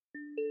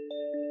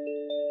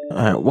All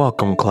right,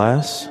 welcome,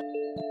 class.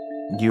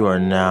 You are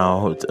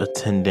now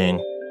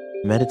attending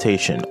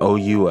Meditation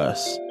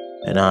OUS,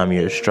 and I'm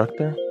your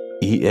instructor,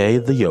 EA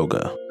the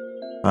Yoga. All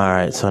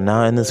right, so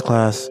now in this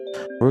class,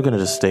 we're going to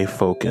just stay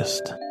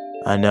focused.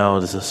 I know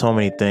there's so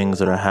many things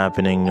that are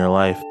happening in your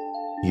life.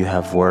 You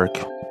have work,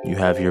 you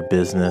have your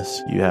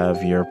business, you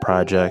have your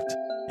project,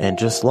 and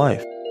just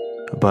life.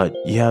 But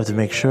you have to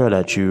make sure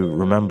that you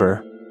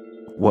remember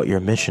what your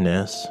mission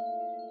is,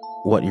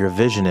 what your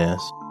vision is,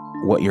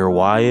 what your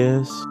why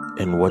is,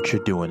 and what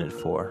you're doing it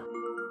for.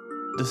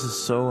 This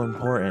is so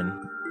important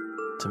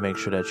to make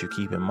sure that you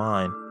keep in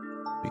mind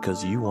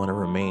because you want to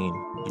remain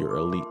your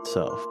elite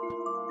self.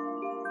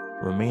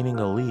 Remaining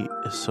elite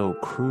is so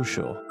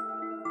crucial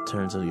in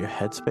terms of your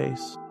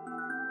headspace,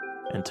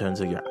 in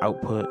terms of your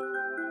output,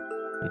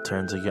 in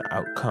terms of your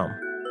outcome.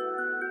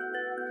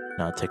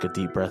 Now take a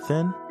deep breath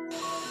in.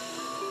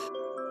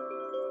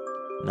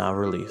 Now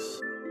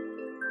release.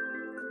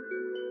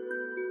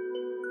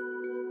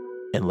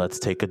 And let's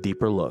take a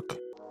deeper look.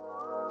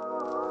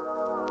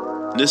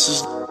 This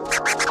is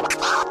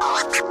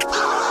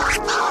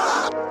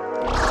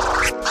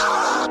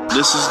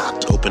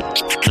Open Up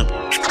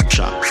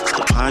Shop,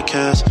 the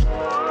podcast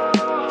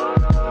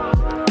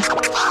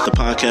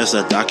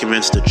that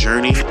documents the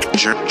journey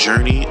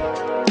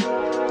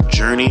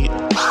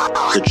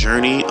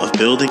of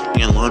building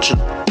and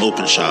launching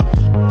Open Shop,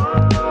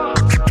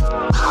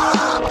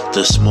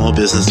 the small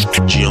business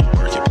geo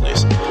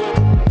marketplace.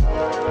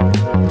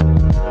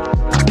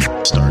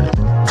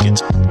 Get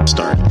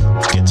started.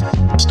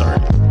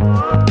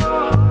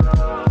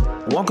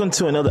 Welcome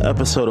to another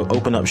episode of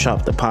Open Up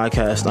Shop, the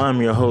podcast.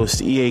 I'm your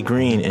host, EA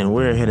Green, and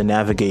we're here to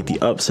navigate the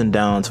ups and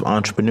downs of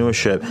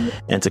entrepreneurship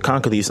and to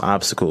conquer these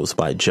obstacles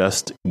by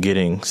just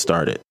getting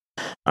started.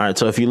 All right,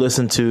 so if you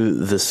listen to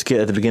the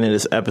skit at the beginning of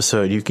this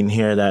episode, you can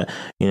hear that,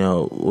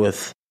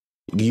 with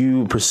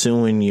you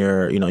pursuing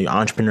your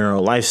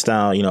entrepreneurial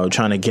lifestyle,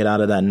 trying to get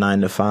out of that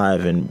 9 to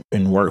 5 and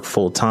work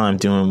full time,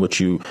 doing what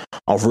you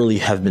all really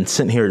have been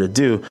sent here to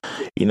do.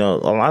 A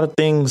lot of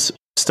things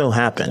still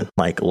happen,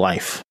 like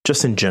life,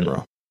 just in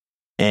general.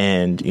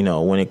 And,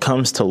 when it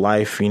comes to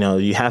life,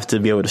 you have to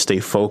be able to stay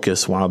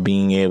focused while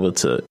being able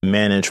to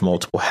manage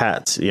multiple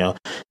hats.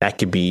 That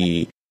could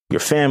be your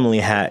family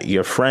hat,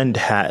 your friend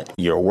hat,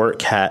 your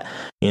work hat,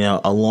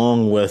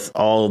 along with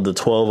all of the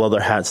 12 other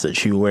hats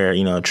that you wear,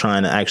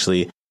 trying to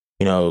actually,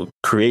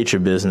 create your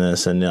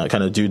business and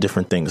kind of do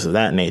different things of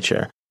that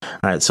nature. All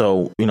right.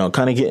 So,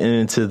 kind of getting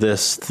into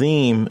this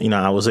theme,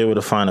 I was able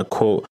to find a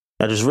quote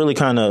that just really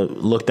kind of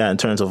looked at in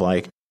terms of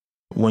like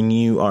when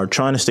you are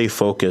trying to stay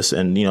focused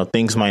and,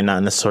 things might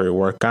not necessarily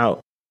work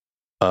out.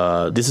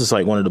 This is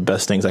like one of the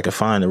best things I could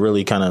find to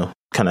really kind of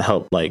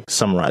help like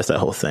summarize that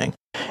whole thing.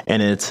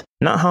 And it's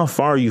not how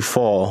far you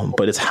fall,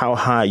 but it's how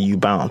high you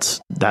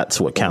bounce. That's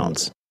what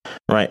counts.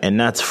 Right. And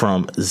that's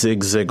from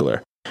Zig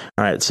Ziglar.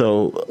 All right.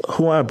 So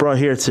who I brought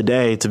here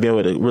today to be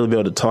able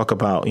to talk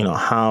about,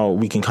 how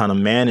we can kind of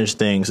manage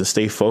things and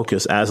stay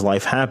focused as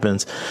life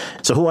happens.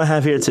 So who I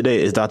have here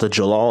today is Dr.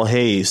 Jalal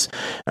Hayes.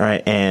 All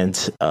right. And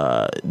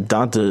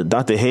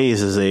Dr.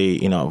 Hayes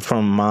is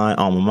from my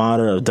alma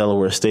mater of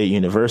Delaware State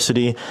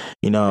University,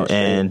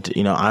 and,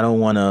 I don't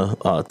want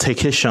to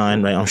take his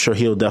shine. Right. I'm sure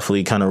he'll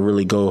definitely kind of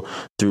really go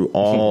through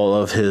all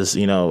of his,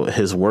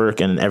 his work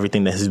and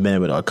everything that he's been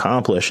able to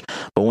accomplish.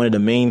 But one of the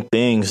main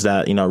things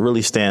that,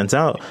 really stands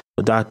out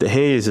with Dr.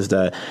 Hayes is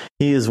that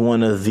he is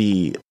one of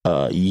the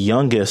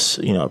youngest,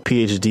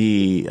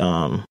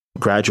 PhD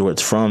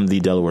graduates from the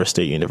Delaware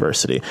State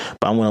University.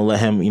 But I want to let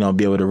him,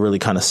 be able to really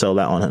kind of sell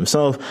that on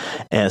himself.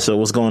 And so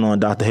what's going on,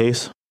 Dr.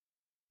 Hayes?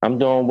 I'm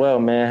doing well,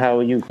 man. How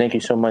are you? Thank you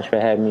so much for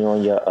having me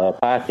on your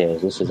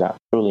podcast. This is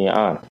truly an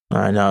honor. All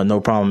right.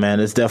 No problem, man.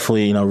 It's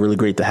definitely, really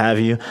great to have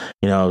you.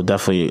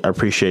 Definitely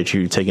appreciate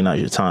you taking out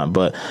your time.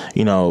 But,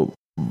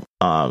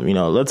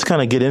 let's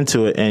kind of get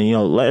into it and,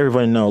 let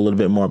everybody know a little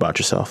bit more about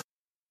yourself.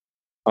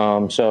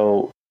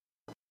 So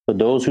for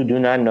those who do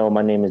not know,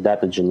 my name is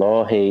Dr.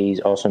 Jalal Hayes,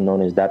 also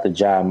known as Dr.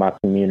 Ja in my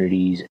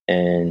communities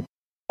and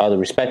other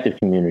respective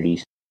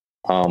communities.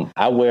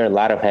 I wear a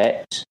lot of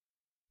hats.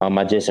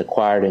 I just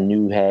acquired a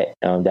new hat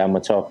that I'm going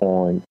to talk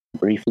on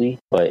briefly,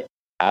 but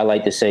I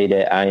like to say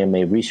that I am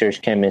a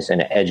research chemist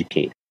and an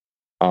educator.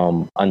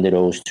 Under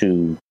those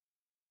two,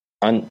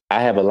 I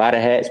have a lot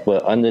of hats,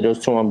 but under those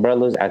two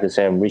umbrellas, I could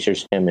say I'm a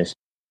research chemist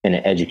and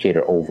an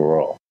educator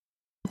overall.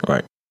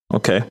 Right.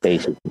 Okay.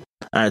 Basically.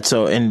 All right.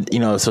 So,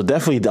 so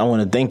definitely I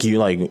want to thank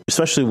you,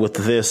 especially with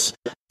this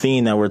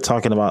theme that we're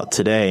talking about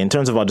today, in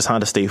terms of just how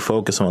to stay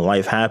focused when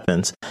life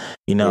happens.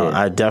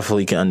 I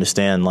definitely can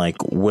understand,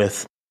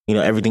 with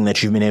everything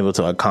that you've been able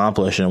to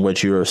accomplish and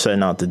what you were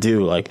setting out to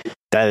do,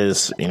 that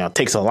is,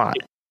 takes a lot.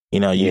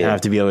 You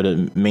have to be able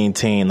to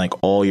maintain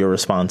all your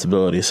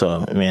responsibilities.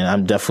 So,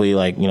 I'm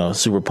definitely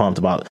super pumped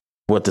about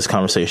what this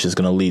conversation is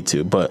going to lead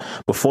to. But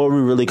before we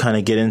really kind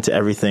of get into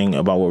everything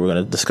about what we're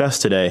going to discuss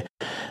today,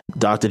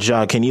 Dr.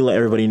 Ja, can you let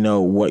everybody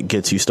know what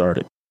gets you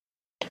started?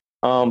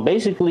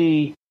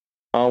 Basically,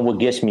 what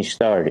gets me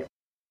started.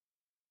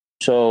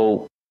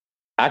 So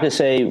I could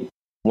say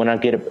when I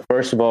get up,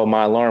 first of all,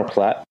 my alarm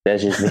clock,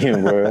 that's just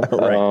being real.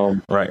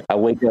 Right. I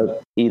wake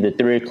up either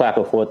 3 o'clock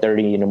or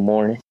 4:30 in the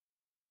morning.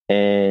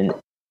 And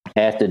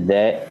after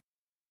that,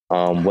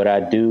 what I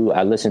do,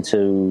 I listen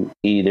to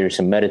either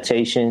some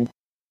meditation,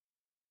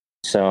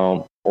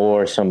 some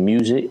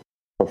music,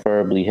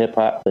 preferably hip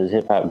hop, because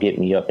hip hop get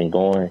me up and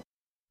going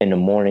in the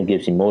morning,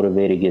 gets me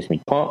motivated, gets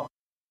me pumped.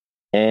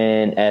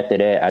 And after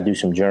that, I do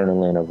some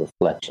journaling of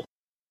reflection.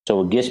 So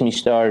what gets me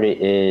started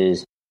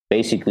is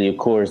basically, of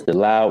course, the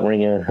loud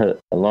ringing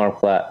alarm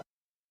clock.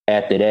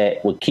 After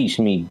that, what keeps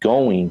me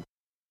going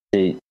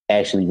to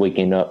actually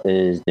waking up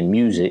is the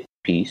music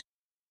piece.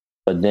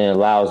 But then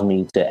allows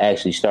me to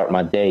actually start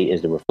my day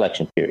is the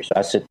reflection period. So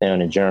I sit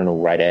down and journal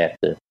right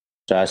after.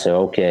 So I say,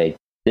 okay,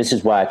 this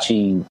is what I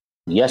achieved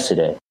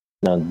yesterday.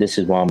 Now this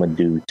is what I'm going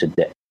to do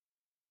today.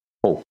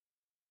 Oh.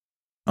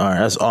 All right,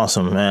 that's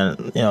awesome,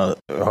 man.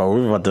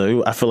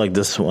 I feel like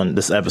this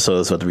episode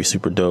is about to be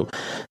super dope.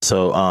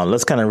 So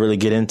let's kind of really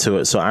get into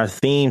it. So our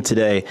theme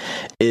today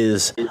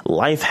is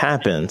life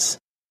happens,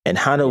 and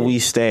how do we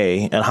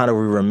stay and how do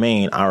we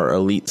remain our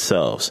elite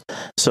selves?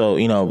 So,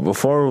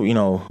 before we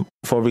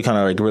kind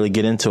of like really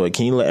get into it,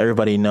 can you let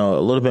everybody know a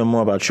little bit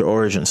more about your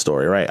origin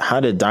story, right? How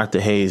did Dr.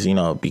 Hayes,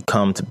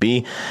 become to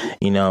be?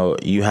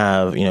 You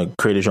have,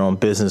 created your own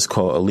business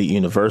called Elite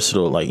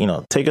Universal. Like,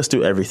 take us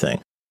through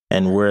everything.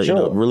 And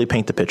really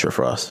paint the picture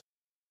for us.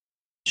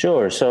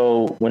 Sure.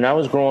 So when I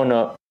was growing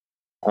up,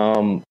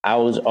 I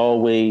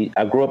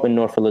grew up in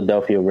North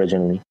Philadelphia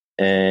originally,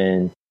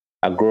 and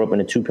I grew up in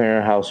a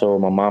 2-parent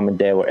household. My mom and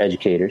dad were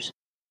educators.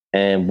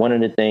 And one of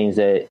the things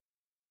that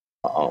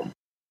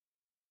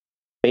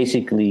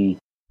basically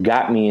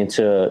got me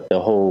into the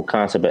whole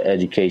concept of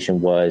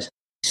education was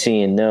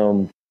seeing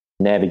them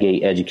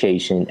navigate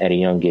education at a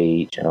young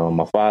age.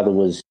 My father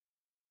was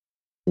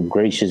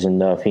gracious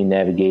enough, he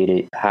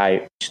navigated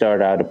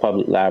started out at the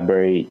public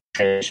library,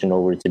 transitioned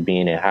over to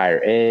being in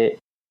higher ed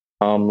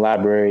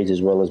libraries,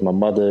 as well as my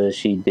mother.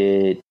 She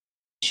did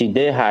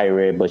higher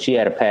ed, but she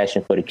had a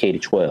passion for the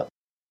K-12. Okay.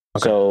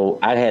 So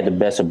I had the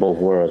best of both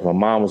worlds. My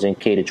mom was in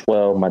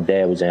K-12, my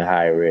dad was in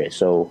higher ed.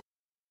 So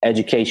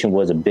education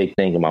was a big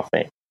thing in my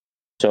family.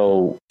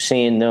 So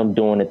seeing them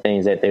doing the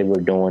things that they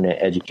were doing in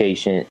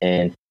education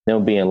and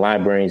them being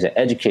librarians and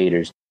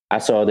educators, I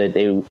saw that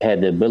they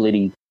had the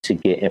ability to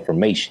get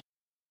information,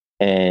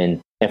 and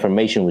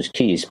information was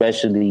key,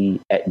 especially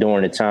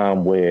during a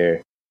time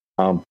where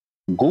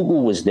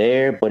Google was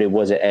there, but it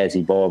wasn't as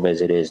evolved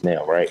as it is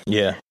now, right?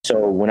 Yeah.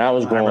 So when I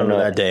was growing up,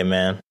 that day,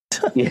 man.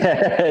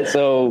 yeah.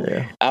 So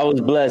I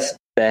was blessed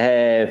to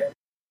have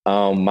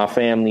my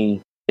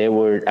family. They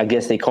were, I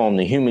guess they call them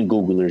the human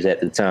Googlers at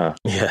the time.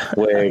 Yeah.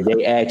 Where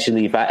they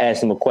actually, if I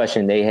asked them a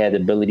question, they had the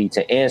ability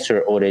to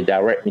answer, or they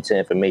direct me to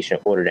information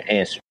in order to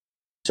answer.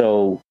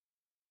 So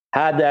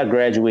how did I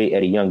graduate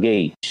at a young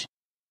age?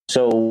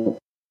 So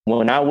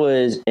when I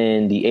was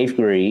in the 8th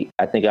grade,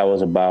 I think I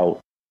was about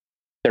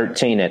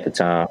 13 at the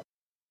time.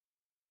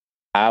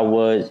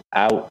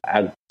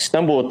 I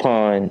stumbled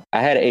upon,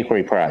 I had an 8th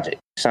grade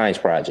project, science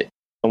project.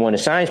 And one of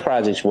the science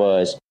projects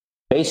was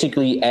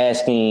basically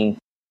asking,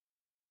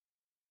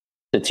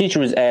 the teacher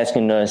was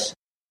asking us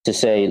to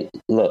say,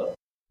 look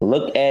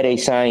at a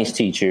science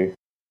teacher.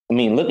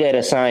 Look at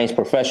a science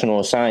professional,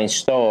 a science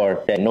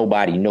star that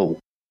nobody knows.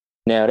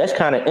 Now, that's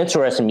kind of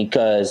interesting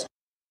because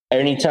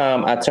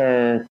anytime I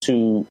turn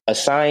to a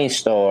science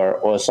star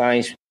or a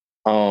science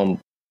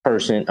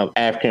person of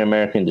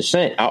African-American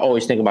descent, I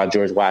always think about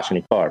George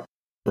Washington Carver.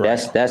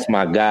 Right. That's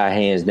my guy,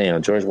 hands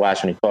down, George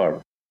Washington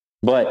Carver.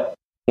 But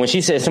when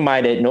she said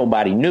somebody that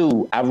nobody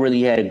knew, I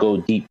really had to go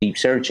deep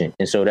searching.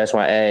 And so that's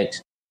why I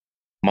asked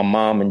my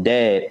mom and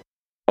dad,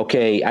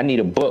 okay, I need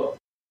a book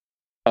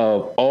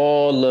of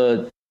all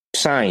the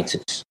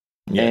scientists.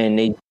 Yeah. And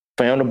they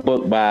found a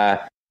book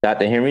by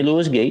Dr. Henry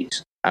Louis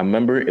Gates. I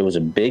remember it was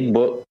a big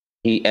book.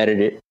 He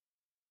edited it.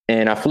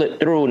 And I flipped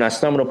through and I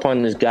stumbled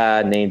upon this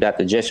guy named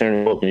Dr. Jesse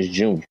Ernest Wilkins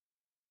Jr.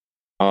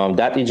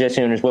 Dr.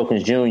 Jesse Ernest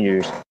Wilkins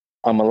Jr.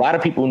 A lot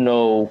of people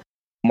know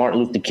Martin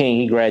Luther King.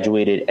 He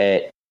graduated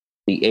at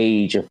the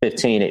age of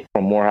 15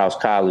 from Morehouse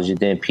College and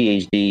then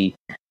PhD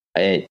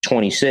at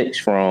 26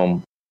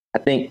 from, I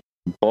think,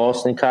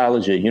 Boston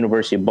College or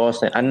University of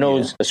Boston. I know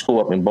it's a school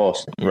up in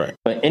Boston. Right.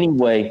 But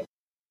anyway,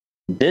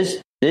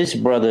 this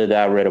brother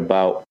that I read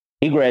about,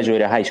 he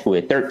graduated high school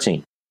at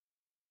 13.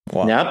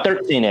 Wow. Now, I'm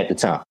 13 at the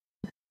time.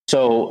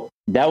 So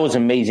that was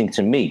amazing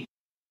to me.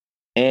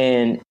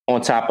 And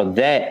on top of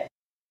that,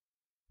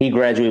 he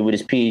graduated with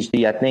his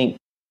PhD, I think,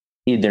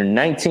 either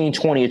 19,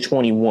 20, or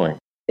 21.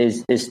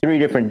 It's 3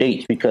 different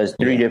dates because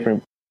 3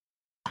 different...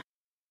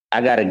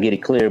 I got to get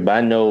it clear, but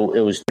I know it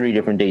was 3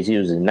 different dates. He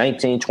was in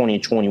 19, 20,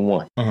 and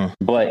 21. Uh-huh.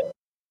 But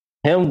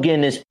him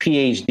getting his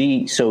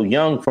PhD so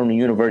young from the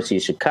University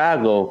of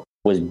Chicago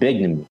was big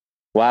to me.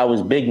 Why it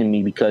was big to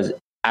me? Because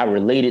I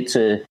related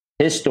to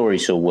his story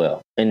so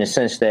well in the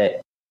sense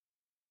that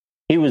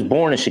he was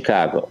born in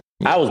Chicago.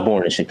 I was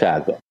born in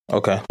Chicago.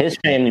 Okay. His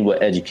family were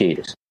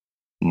educators.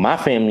 My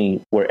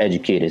family were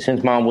educators.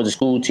 His mom was a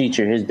school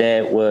teacher. His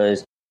dad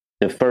was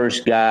the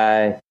first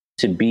guy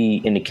to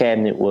be in the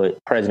cabinet with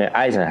President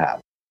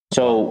Eisenhower.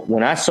 So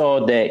when I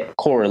saw that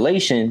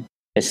correlation,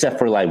 except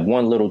for like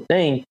one little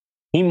thing,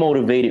 he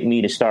motivated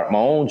me to start my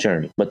own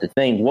journey. But the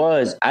thing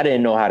was, I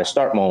didn't know how to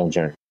start my own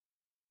journey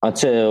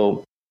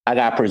until I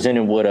got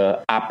presented with an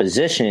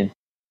opposition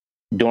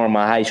during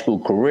my high school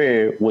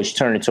career, which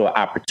turned into an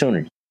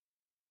opportunity.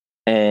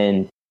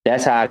 And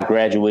that's how I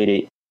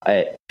graduated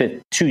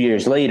 2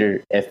 years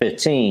later at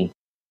 15.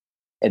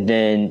 And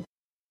then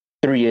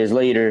 3 years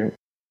later,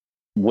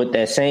 with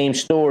that same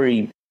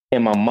story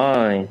in my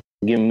mind,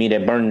 giving me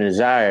that burning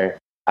desire,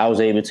 I was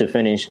able to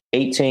finish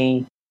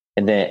 18.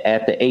 And then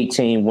after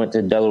 18, went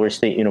to Delaware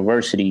State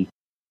University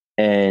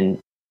and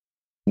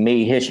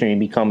made history in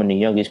becoming the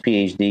youngest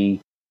PhD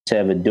to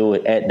ever do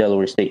it at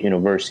Delaware State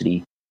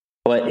University.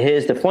 But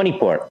here's the funny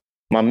part.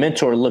 My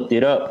mentor looked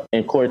it up,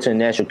 and according to the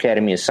National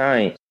Academy of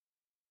Science,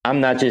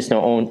 I'm not just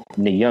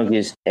the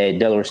youngest at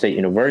Delaware State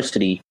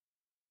University.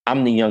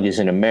 I'm the youngest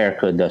in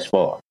America thus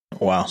far.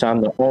 Wow. So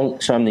I'm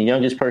the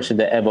youngest person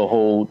to ever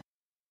hold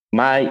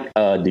my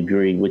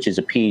degree, which is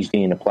a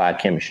PhD in applied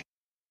chemistry.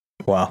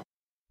 Wow.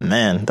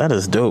 Man, that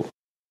is dope.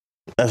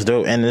 That's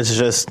dope. And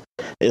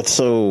it's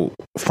so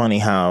funny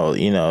how,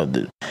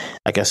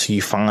 I guess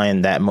you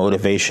find that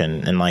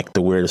motivation in like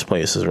the weirdest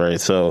places, right?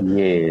 So,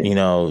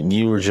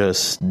 you were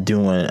just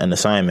doing an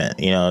assignment,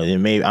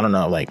 maybe, I don't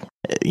know, like,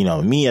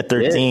 me at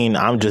 13,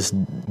 I'm just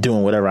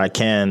doing whatever I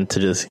can to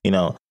just,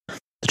 to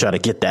try to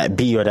get that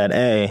B or that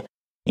A,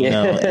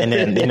 and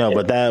then,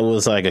 but that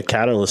was like a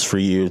catalyst for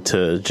you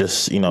to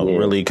just,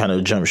 really kind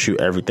of jump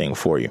shoot everything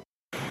for you.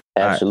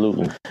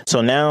 Absolutely. Right.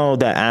 So now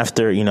that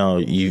after,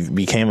 you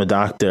became a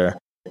doctor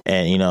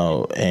and,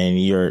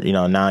 and you're,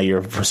 now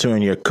you're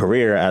pursuing your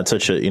career at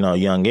such a,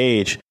 young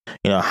age,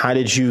 how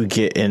did you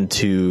get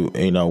into,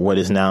 what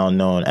is now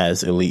known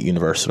as Elite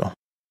Universal?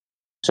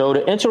 So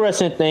the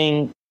interesting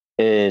thing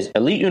is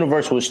Elite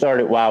Universal was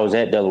started while I was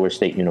at Delaware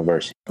State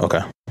University.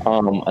 Okay.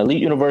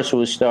 Elite Universal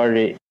was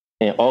started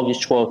in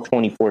August 12th,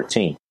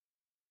 2014.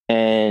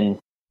 And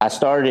I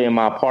started in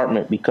my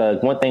apartment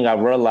because one thing I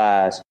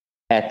realized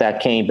after I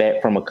came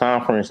back from a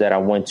conference that I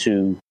went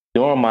to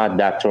during my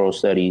doctoral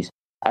studies,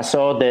 I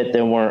saw that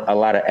there weren't a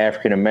lot of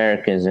African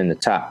Americans in the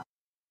top.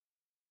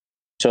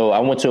 So I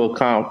went to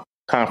a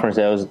conference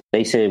that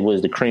they said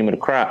was the cream of the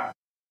crop.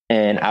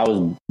 And I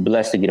was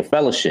blessed to get a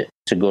fellowship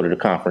to go to the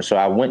conference. So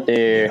I went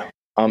there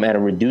at a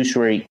reduced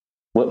rate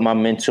with my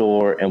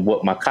mentor and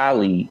with my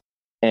colleague.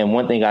 And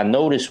one thing I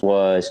noticed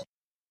was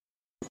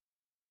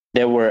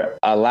there were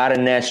a lot of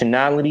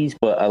nationalities,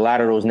 but a lot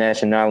of those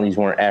nationalities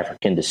weren't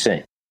African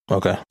descent.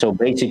 Okay. So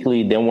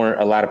basically, there weren't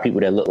a lot of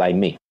people that looked like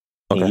me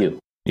and you.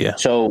 Yeah.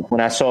 So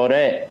when I saw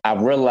that, I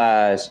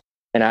realized,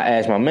 and I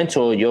asked my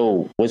mentor,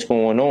 what's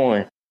going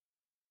on?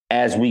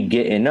 As we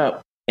getting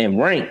up in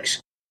ranks,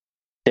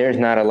 there's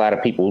not a lot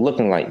of people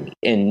looking like me.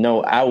 And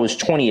no, I was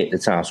 20 at the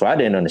time, so I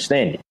didn't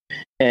understand it.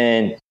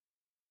 And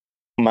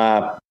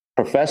my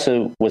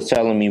professor was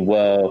telling me,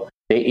 well,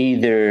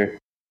 a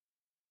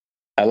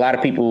lot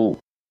of people,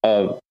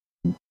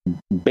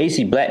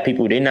 basically black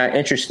people, they're not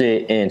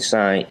interested in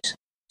science,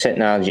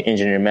 technology,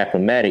 engineering,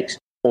 mathematics,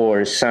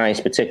 or science,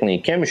 particularly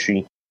in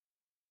chemistry.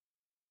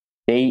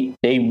 They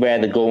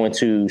rather go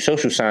into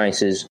social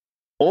sciences,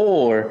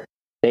 or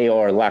they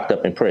are locked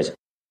up in prison.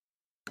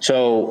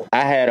 So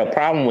I had a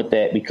problem with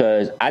that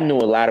because I knew a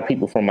lot of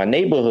people from my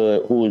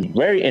neighborhood who was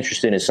very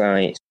interested in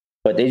science,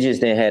 but they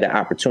just didn't have the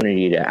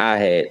opportunity that I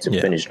had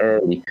to finish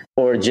early,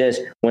 or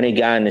just when they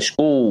got into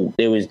school,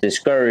 they was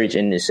discouraged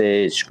and they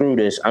said, screw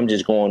this, I'm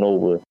just going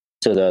over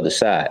to the other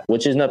side,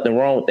 which is nothing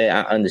wrong with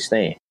that. I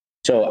understand.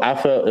 So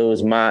I felt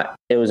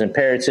it was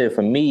imperative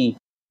for me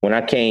when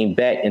I came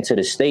back into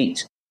the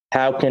States,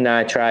 how can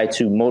I try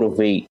to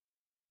motivate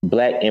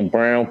Black and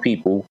brown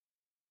people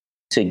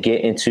to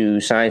get into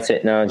science,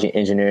 technology,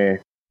 engineering,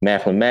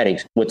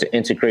 mathematics with the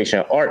integration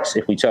of arts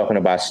if we're talking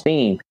about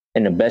STEAM.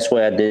 And the best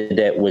way I did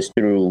that was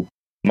through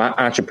my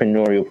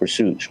entrepreneurial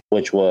pursuits,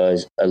 which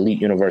was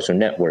Elite Universal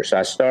Network. So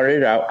I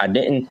started out,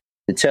 to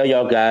tell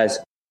y'all guys,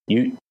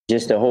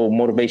 just the whole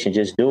motivation,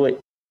 just do it.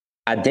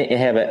 I didn't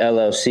have an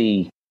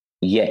LLC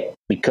yet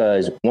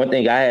because one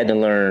thing I had to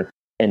learn,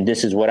 and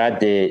this is what I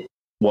did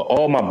with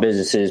all my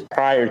businesses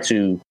prior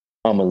to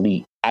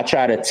Elite, I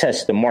try to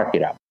test the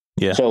market out.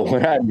 Yeah. So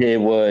what I did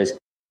was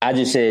I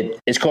just said,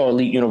 it's called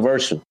Elite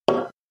Universal.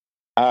 All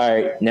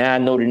right, now I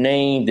know the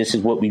name. This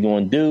is what we're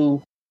going to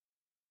do.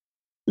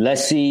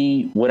 Let's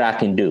see what I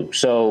can do.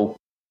 So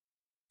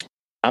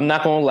I'm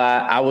not going to lie.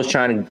 I was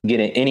trying to get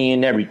in any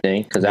and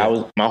everything because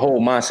my whole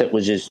mindset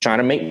was just trying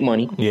to make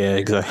money. Yeah,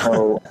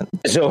 exactly.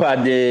 So I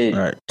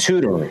did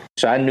tutoring.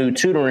 So I knew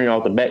tutoring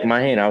off the back of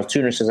my hand. I was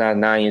tutoring since I was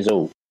 9 years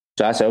old.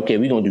 So I said, okay,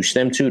 we're going to do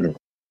STEM tutoring.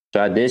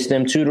 So I did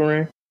STEM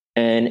tutoring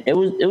and it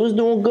was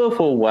doing good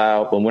for a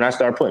while. But when I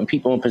started putting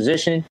people in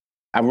position,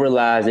 I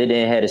realized they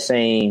didn't have the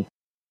same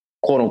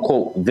quote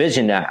unquote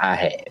vision that I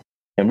had.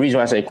 And the reason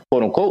why I say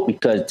quote unquote,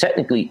 because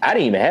technically I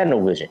didn't even have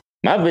no vision.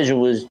 My vision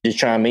was just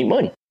trying to make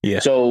money. Yeah.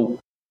 So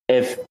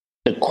if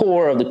the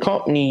core of the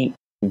company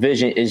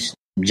vision is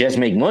just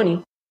make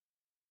money,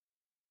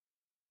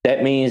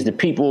 that means the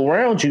people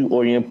around you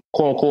or your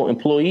quote unquote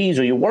employees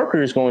or your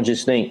workers going to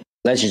just think,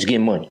 let's just get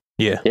money.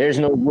 Yeah. There's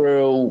no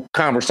real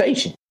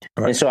conversation.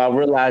 Right. And so I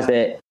realized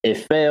that it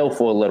failed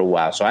for a little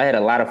while. So I had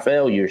a lot of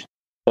failures,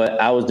 but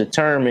I was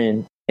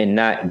determined and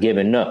not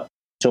giving up.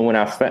 So when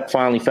I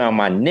finally found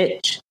my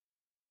niche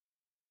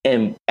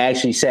and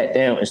actually sat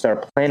down and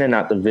started planning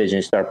out the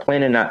vision, start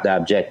planning out the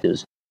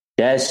objectives,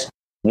 that's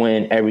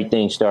when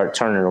everything started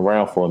turning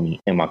around for me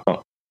in my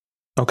company.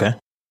 Okay.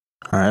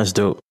 All right. That's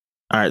dope.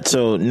 All right.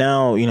 So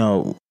now,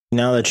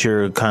 now that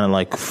you're kind of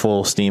like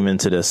full steam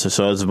into this,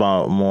 so it's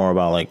more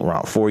about like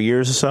around 4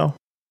 years or so,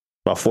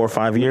 about 4 or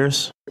 5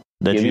 years.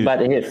 You're about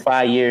to hit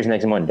 5 years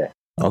next Monday.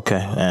 Okay.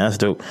 Yeah, that's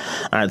dope.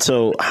 All right.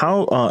 So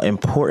how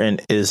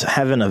important is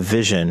having a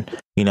vision,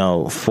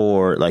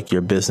 for like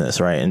your business,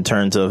 right? In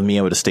terms of being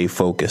able to stay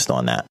focused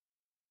on that.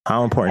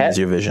 How important is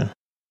your vision?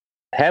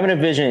 Having a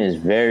vision is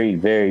very,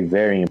 very,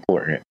 very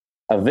important.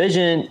 A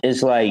vision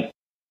is like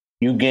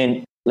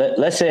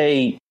let's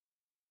say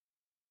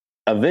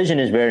a vision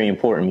is very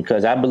important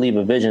because I believe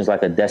a vision is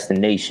like a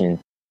destination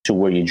to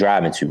where you're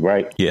driving to,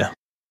 right? Yeah.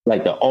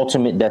 Like the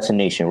ultimate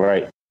destination,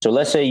 right? So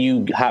let's say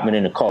you hopping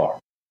in a car.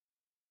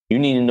 You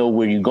need to know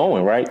where you're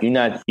going, right? You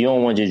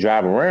don't want to just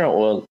drive around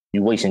or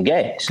you're wasting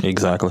gas.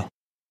 Exactly.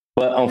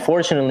 But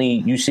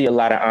unfortunately, you see a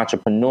lot of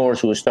entrepreneurs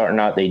who are starting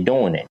out, they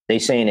doing it. They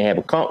saying they have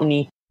a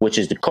company, which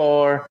is the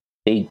car.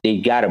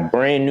 They got a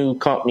brand new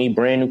company,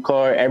 brand new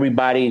car.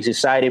 Everybody's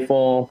excited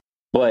for them,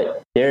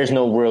 but there's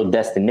no real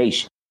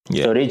destination.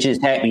 Yeah. So they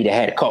just happy to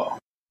have a car,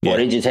 or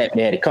they just happy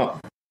to have a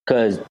company.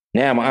 Because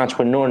now I'm an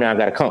entrepreneur, now I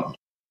got a company.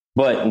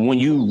 But when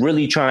you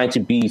really trying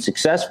to be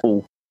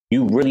successful,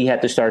 you really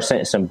have to start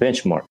setting some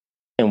benchmark.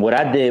 And what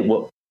I did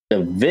with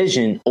the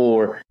vision,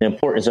 or the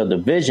importance of the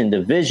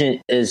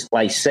vision is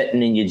like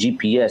setting in your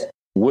GPS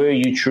where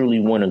you truly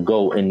want to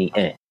go in the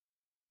end.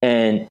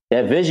 And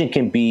that vision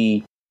can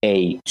be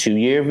a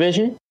 2-year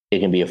vision. It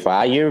can be a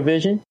 5-year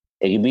vision.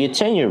 It can be a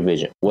 10-year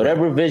vision.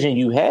 Whatever vision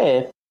you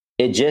have,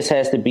 it just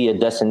has to be a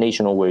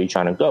destination on where you're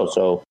trying to go.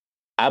 So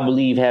I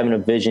believe having a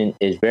vision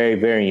is very,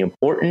 very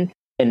important.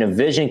 And the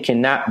vision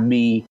cannot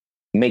be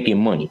making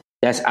money.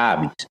 That's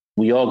obvious.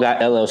 We all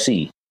got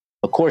LLC.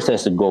 Of course,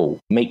 that's the goal.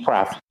 Make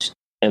profits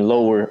and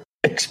lower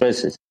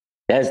expenses.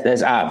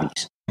 That's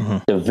obvious. Mm-hmm.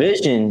 The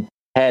vision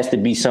has to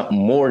be something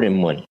more than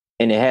money.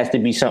 And it has to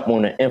be something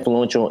on an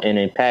influential and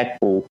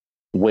impactful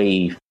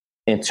wave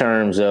in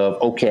terms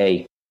of,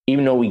 okay,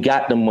 even though we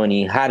got the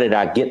money, how did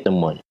I get the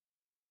money?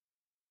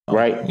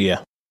 Right?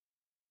 Yeah.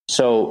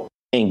 So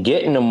in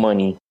getting the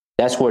money,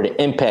 that's where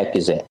the impact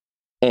is at.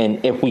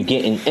 And if we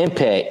get an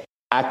impact,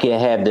 I can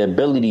have the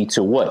ability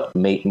to what?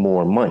 Make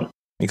more money.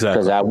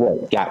 Exactly. Because I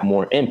got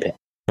more impact.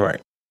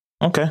 Right.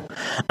 Okay.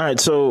 All right.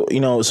 So,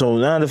 so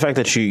now the fact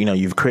that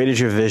you've created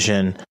your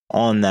vision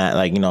on that,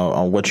 like,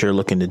 on what you're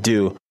looking to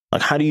do,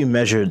 like, how do you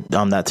measure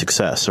that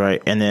success?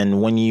 Right. And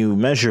then when you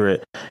measure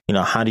it,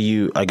 how do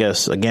you, I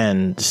guess,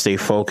 again, stay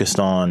focused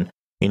on,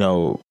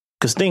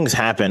 because things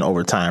happen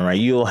over time, right?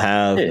 You'll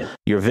have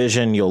your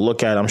vision, you'll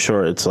look at, I'm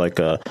sure it's like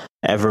a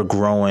ever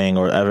growing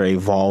or ever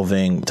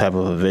evolving type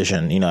of a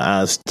vision,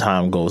 as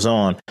time goes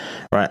on,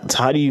 right? So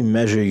how do you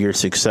measure your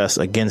success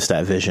against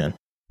that vision?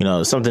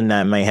 Something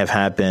that may have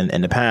happened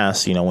in the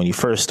past, when you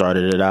first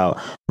started it out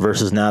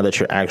versus now that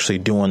you're actually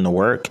doing the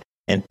work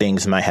and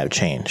things might have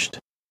changed.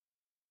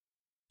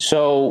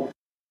 So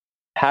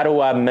how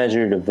do I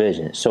measure the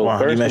vision? So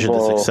how do you measure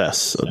the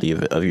success of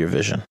your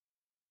vision?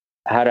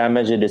 How do I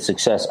measure the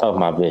success of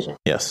my vision?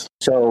 Yes.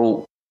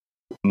 So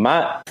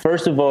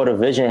first of all, the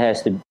vision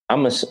has to,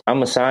 I'm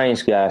a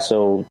science guy.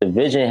 So the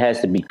vision has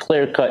to be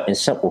clear cut and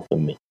simple for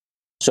me.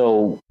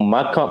 So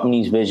my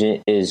company's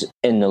vision is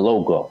in the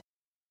logo.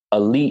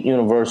 Elite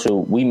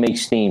Universal, we make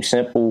STEAM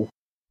simple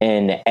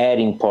and the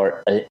adding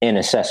part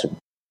inaccessible.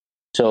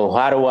 So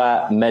how do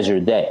I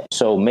measure that?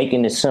 So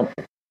making it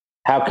simple.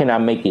 How can I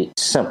make it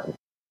simple?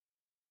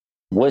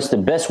 What's the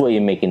best way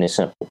of making it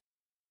simple?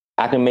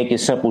 I can make it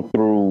simple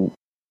through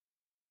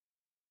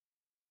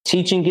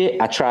teaching it.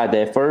 I tried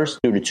that first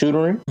through the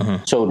tutoring.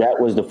 Mm-hmm. So that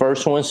was the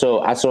first one. So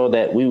I saw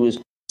that we was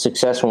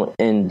successful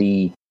in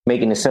the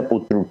making it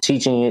simple through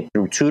teaching it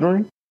through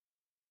tutoring.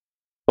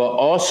 But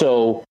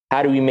also,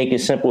 how do we make it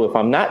simple if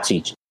I'm not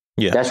teaching?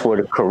 Yeah. That's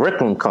where the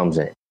curriculum comes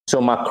in.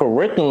 So my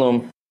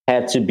curriculum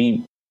had to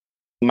be,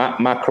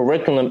 my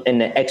curriculum and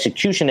the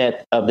execution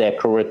of that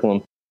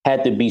curriculum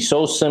had to be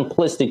so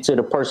simplistic to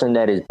the person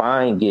that is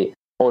buying it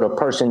or the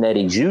person that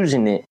is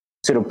using it,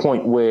 to the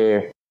point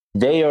where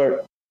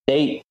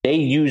they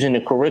using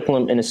the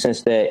curriculum in a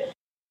sense that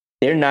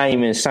they're not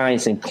even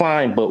science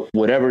inclined, but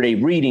whatever they're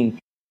reading,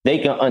 they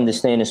can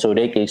understand it so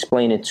they can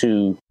explain it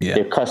to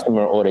their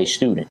customer or their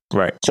student.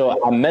 Right. So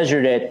I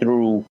measure that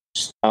through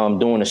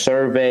doing a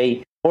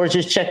survey or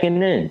just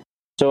checking in.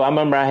 So I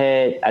remember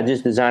I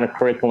just designed a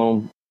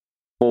curriculum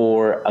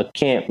for a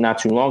camp not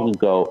too long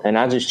ago, and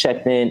I just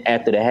checked in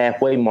after the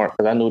halfway mark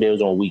because I knew they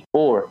was on week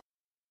 4.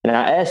 And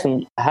I asked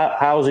them,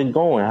 how's it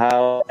going?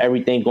 How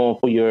everything going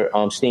for your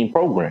STEAM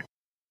program?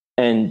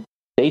 And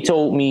they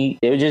told me,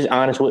 they were just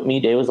honest with me.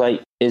 They was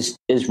like, it's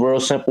real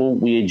simple.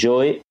 We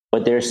enjoy it,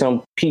 but there's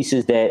some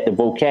pieces that the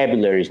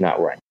vocabulary is not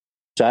right.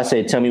 So I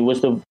said, tell me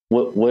where's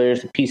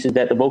the pieces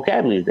that the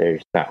vocabulary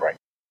is not right.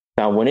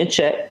 So I went and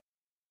checked,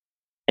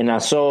 and I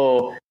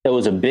saw there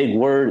was a big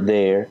word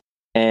there,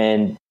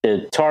 and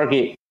the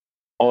target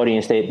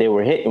audience that they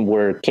were hitting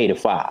were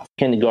K-5,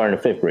 kindergarten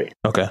to 5th grade.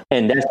 Okay.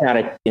 And that's not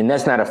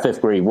a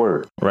 5th grade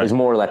word. Right. It's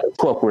more like a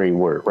 12th grade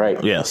word,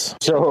 right? Yes.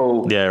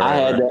 So I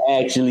had to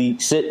actually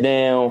sit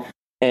down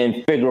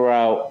and figure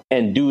out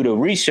and do the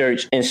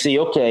research and see,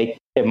 okay,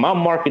 if my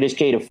market is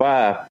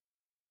K-5,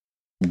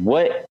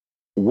 what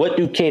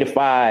do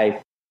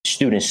K-5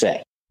 students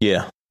say?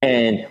 Yeah.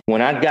 And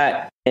when I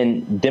got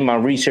and did my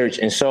research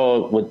and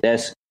saw what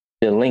that's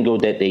the lingo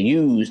that they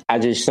use, I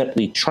just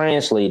simply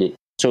translated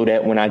so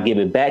that when I give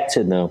it back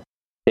to them,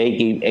 they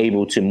be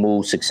able to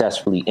move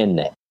successfully in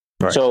that.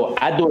 Right. So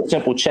I do a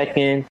simple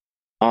check-in.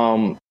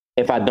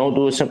 If I don't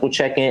do a simple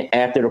check-in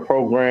after the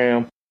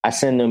program, I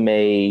send them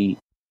a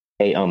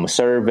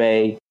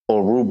survey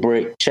or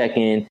rubric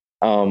check-in.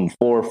 4,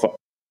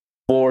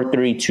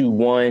 3, 2,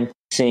 1.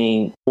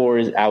 Seeing 4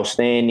 is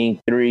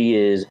outstanding, 3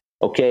 is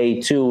okay,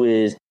 2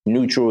 is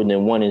neutral, and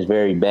then 1 is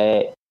very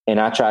bad. And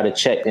I try to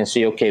check and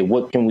see, okay,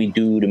 what can we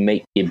do to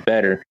make it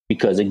better?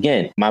 Because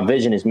again, my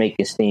vision is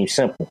making STEAM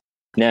simple.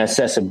 Now,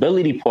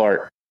 accessibility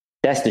part,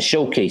 that's the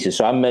showcases.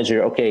 So I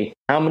measure, okay,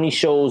 how many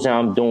shows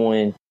I'm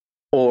doing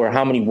or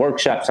how many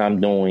workshops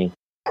I'm doing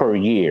per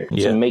year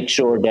to make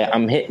sure that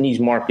I'm hitting these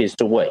markets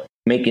to what?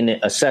 Making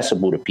it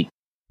accessible to people.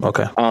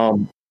 Okay.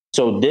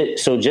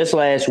 So just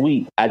last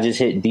week, I just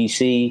hit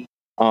DC.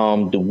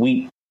 The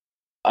week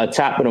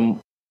top of the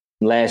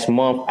last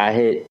month, I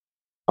hit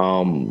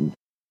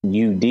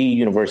UD,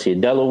 University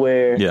of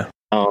Delaware. Yeah.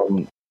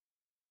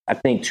 I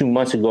think 2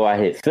 months ago I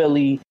hit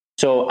Philly.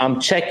 So I'm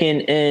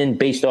checking in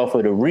based off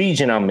of the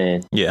region I'm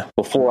in. Yeah.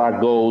 Before I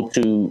go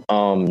to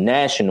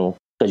national,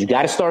 because you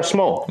got to start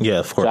small. Yeah,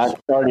 of course. So I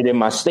started in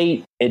my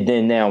state and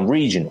then now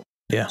regional.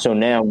 Yeah. So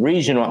now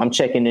regional, I'm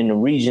checking in the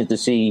region to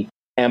see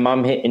am I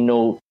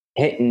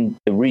hitting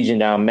the region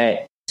that I'm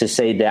at to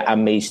say that I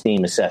made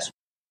STEAM accessible.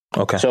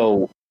 Okay.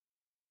 So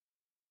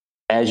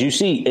as you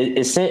see,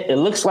 it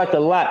looks like a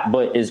lot,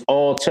 but it's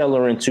all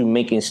tailoring to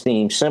making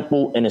STEAM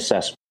simple and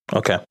accessible.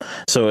 Okay.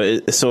 So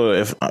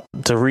if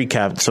to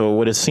recap, so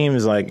what it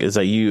seems like is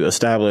that you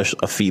established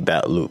a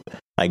feedback loop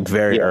like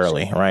very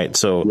early, right?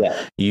 So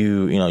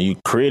you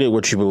created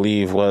what you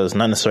believe was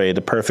not necessarily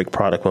the perfect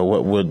product, but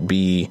what would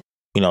be,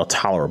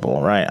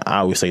 tolerable, right? I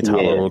always say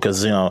tolerable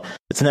because,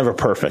 it's never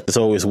perfect. It's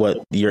always what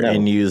your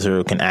end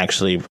user can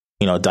actually,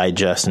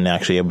 digest and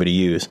actually able to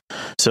use.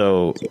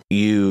 So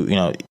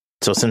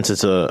so since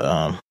it's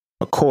a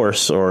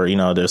course or,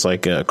 there's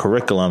like a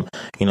curriculum,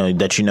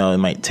 that, it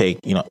might take,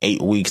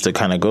 8 weeks to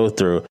kind of go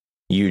through,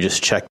 you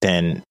just checked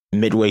in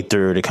midway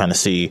through to kind of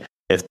see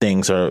if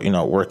things are,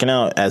 working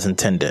out as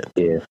intended.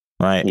 Yeah.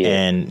 Right. Yeah.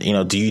 And,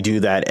 do you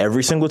do that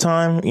every single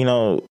time,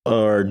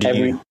 or do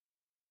you?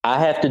 I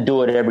have to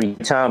do it every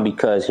time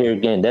because here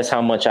again, that's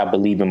how much I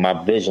believe in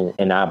my vision.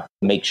 And I want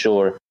to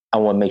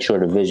make sure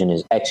the vision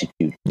is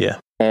executed. Yeah.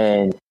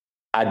 And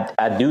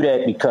I do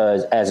that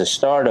because as a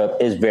startup,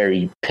 it's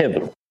very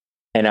pivotal.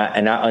 And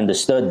I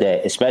understood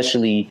that,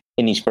 especially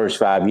in these first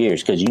 5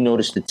 years, because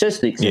the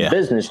statistics in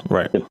business,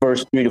 right. The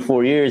first 3 to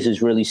 4 years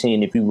is really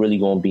seeing if you're really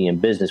going to be in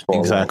business for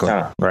a long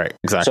time. Right.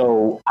 Exactly.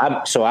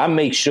 So I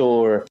make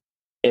sure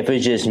if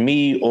it's just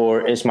me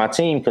or it's my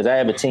team, because I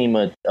have a team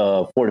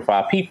of 4 to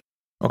 5 people,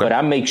 but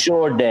I make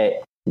sure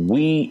that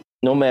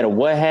no matter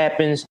what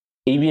happens,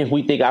 even if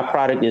we think our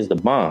product is the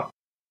bomb,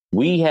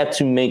 we have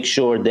to make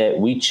sure that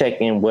we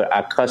check in with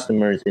our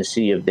customers and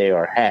see if they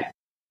are happy.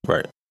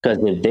 Right. Because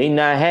if they're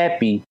not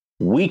happy,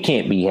 we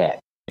can't be happy.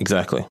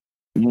 Exactly.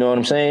 You know what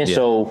I'm saying? Yeah.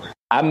 So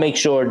I make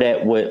sure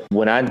that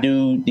when I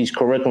do these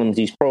curriculums,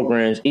 these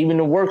programs, even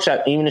the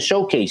workshop, even the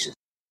showcases,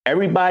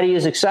 everybody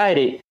is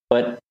excited.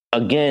 But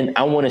again,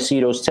 I want to see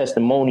those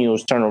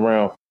testimonials turn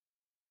around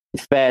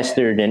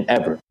faster than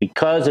ever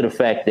because of the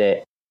fact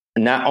that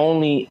not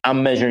only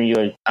I'm measuring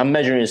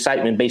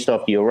excitement based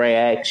off your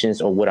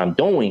reactions or what I'm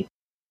doing,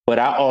 but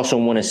I also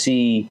want to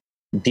see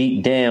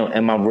deep down,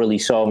 am I really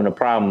solving a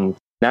problem?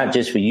 Not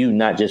just for you,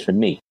 not just for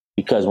me.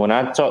 Because when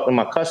I talk to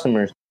my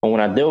customers or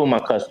when I deal with my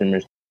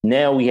customers,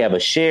 now we have a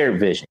shared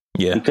vision.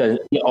 Yeah. Because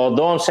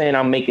although I'm saying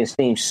I'm making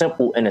STEAM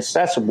simple and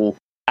accessible,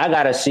 I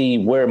got to see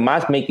where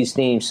my making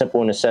STEAM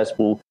simple and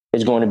accessible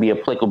is going to be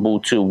applicable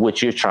to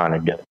what you're trying to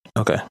do.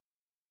 Okay.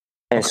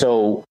 And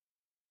so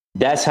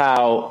that's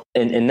how,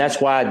 and that's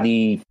why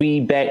the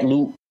feedback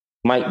loop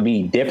might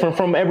be different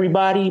from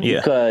everybody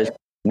because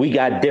we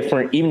got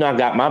different, even though I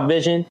got my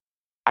vision,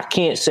 I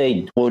can't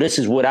say, well, this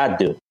is what I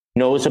do.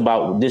 No, it's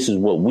about this is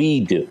what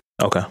we do.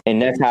 Okay.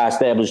 And that's how I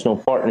establish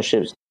those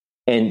partnerships.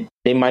 And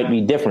they might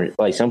be different.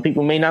 Like some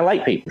people may not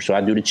like paper, so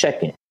I do the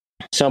check-in.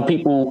 Some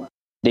people,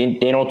 they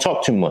don't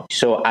talk too much.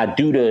 So I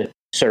do the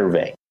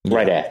survey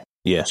right after.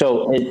 Yeah.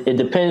 So it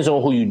depends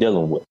on who you're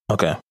dealing with.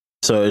 Okay.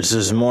 So it's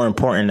just more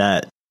important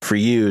that for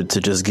you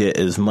to just get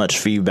as much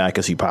feedback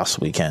as you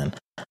possibly can,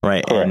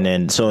 right? Correct. And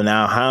then so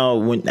now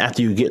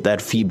after you get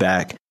that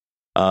feedback,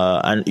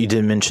 you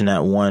did mention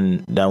that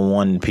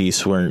one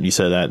piece where you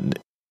said that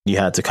you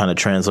had to kind of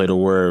translate a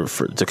word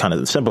to kind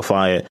of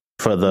simplify it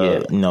for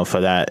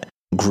for that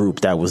group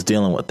that was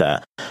dealing with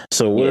that.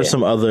 So what are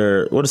some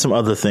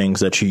other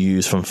things that you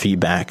use from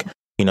feedback,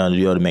 to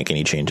be able to make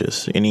any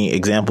changes? Any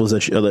examples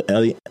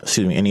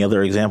any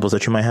other examples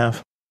that you might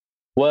have?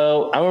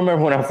 Well, I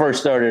remember when I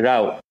first started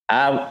out,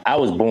 I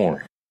was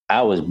born.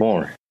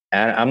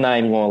 And I'm not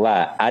even gonna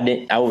lie. I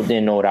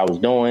didn't know what I was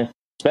doing,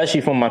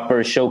 especially from my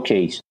first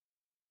showcase.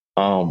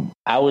 I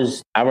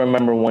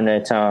remember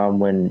that time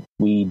when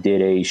we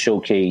did a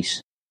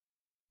showcase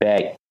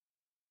back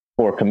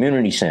for a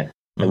community center,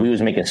 and we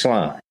was making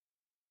slime,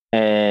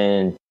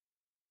 and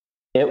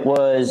it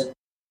was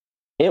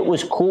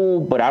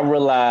cool, but I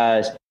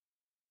realized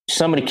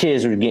some of the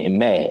kids were getting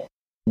mad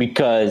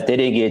because they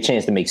didn't get a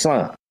chance to make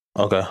slime.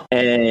 Okay.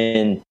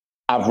 And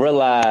I've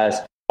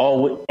realized,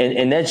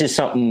 and that's just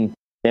something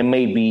that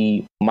may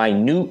be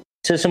minute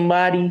to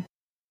somebody,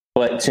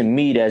 but to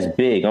me, that's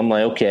big. I'm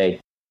like, okay,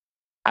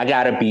 I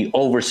gotta be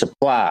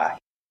oversupplied.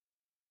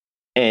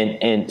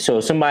 And so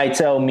somebody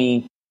tell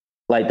me,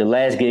 like the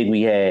last gig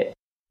we had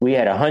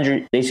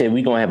 100, they said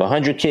we're gonna have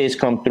 100 kids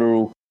come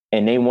through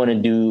and they want to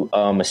do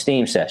a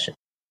STEAM session.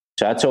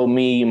 So I told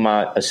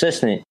my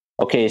assistant,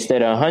 okay,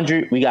 instead of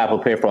 100, we gotta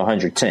prepare for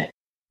 110.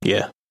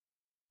 Yeah.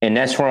 And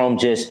that's from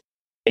just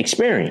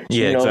experience,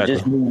 exactly.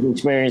 Just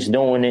experience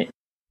doing it.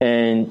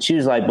 And she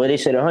was like, but they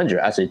said 100.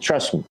 I said,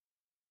 trust me.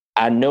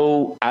 I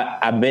know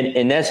I've been,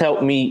 and that's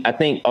helped me, I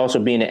think, also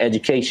being in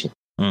education.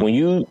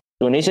 When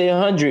they say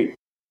 100,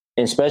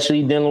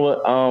 especially dealing with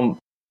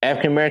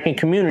African-American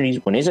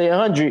communities, when they say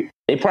 100,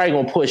 they probably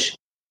going to push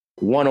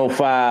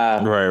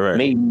 105, right.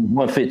 maybe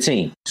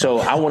 115. So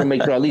I want to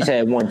make sure I at least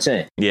have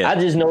 110. Yeah. I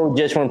just know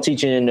just from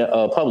teaching in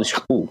the public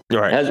school.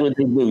 Right. That's what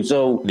they do.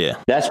 So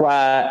that's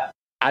why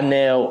I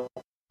now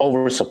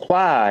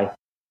oversupply.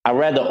 I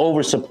rather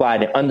oversupply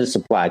than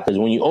undersupply, because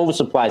when you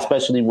oversupply,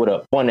 especially with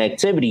a fun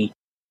activity,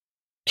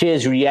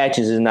 kids'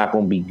 reactions is not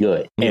going to be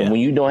good. And when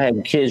you don't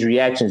have kids'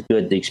 reactions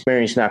good, the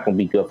experience is not going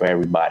to be good for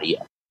everybody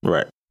else.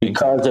 Right.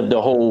 Because of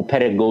the whole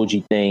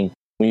pedagogy thing,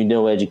 when you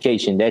do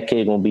education, that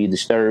kid going to be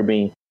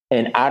disturbing.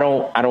 And I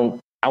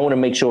want to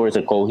make sure it's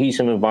a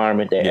cohesive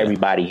environment that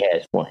everybody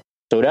has fun.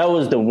 So that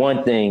was the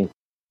one thing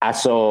I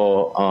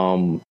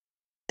saw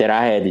that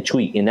I had to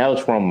tweak. And that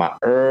was from my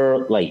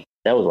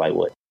that was like,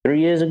 what, 3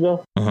 years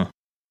ago? Uh-huh.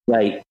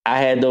 Like I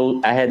had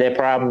that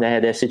problem, I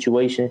had that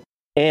situation.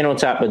 And on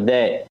top of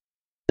that,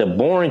 the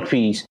boring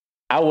piece,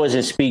 I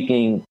wasn't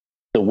speaking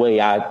the way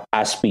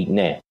I speak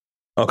now.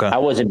 Okay. I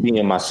wasn't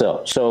being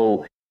myself.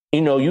 So,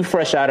 you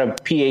fresh out of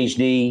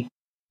PhD,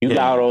 you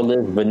got all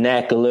this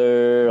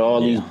vernacular,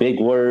 all these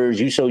big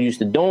words. You so used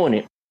to doing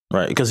it.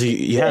 Right. Because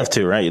you have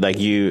to, right? Like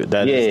is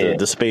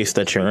the space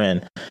that you're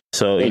in.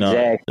 So,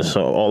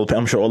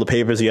 I'm sure all the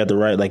papers you had to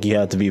write, like you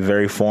had to be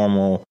very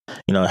formal,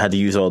 had to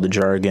use all the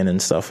jargon and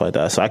stuff like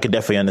that. So I could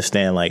definitely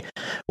understand like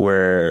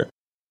where,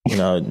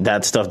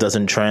 that stuff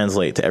doesn't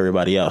translate to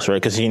everybody else, right?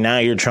 Because now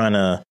you're trying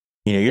to,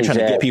 trying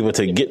to get people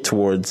to get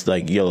towards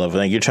like your level.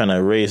 Like you're trying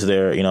to raise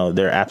their,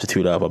 their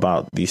aptitude up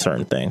about these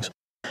certain things.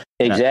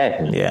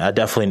 Exactly. I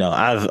definitely know.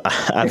 I'm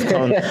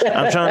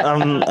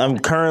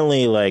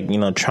currently like,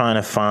 trying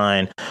to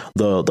find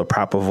the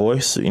proper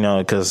voice,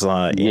 because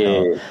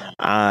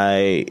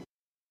I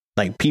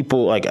like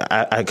people, like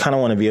I kind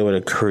of want to be able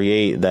to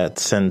create that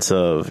sense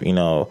of,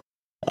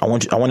 I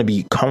want to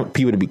be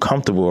people to be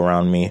comfortable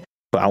around me,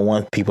 but I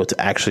want people to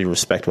actually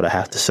respect what I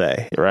have to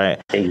say, right?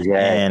 Exactly.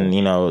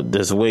 And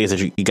there's ways that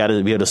you got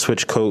to be able to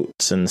switch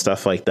coats and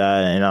stuff like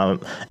that. And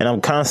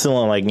I'm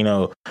constantly like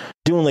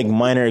doing like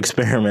minor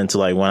experiments,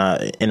 like when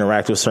I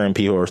interact with certain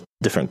people or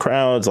different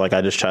crowds. Like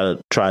I just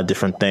try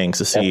different things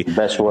to see the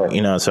best way.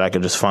 So I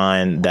could just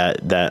find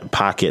that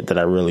pocket that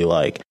I really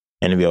like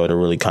and to be able to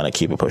really kind of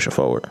keep it pushing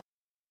forward.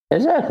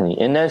 Exactly,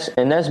 and that's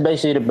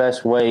basically the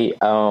best way.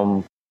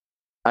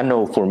 I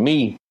know for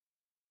me,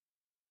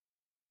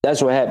 that's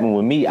what happened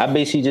with me. I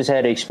basically just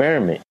had to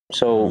experiment.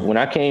 So when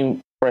I came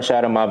fresh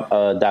out of my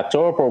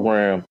doctoral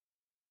program,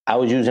 I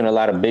was using a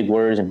lot of big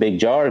words and big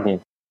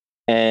jargon.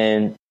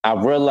 And I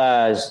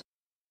realized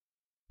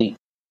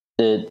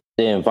the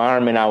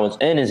environment I was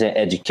in is in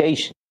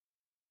education.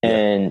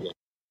 And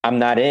I'm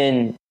not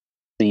in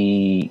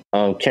the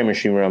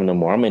chemistry realm no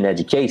more. I'm in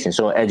education.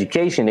 So in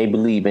education, they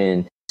believe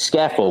in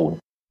scaffolding.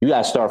 You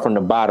got to start from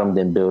the bottom,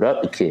 then build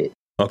up the kid.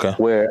 Okay.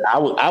 Where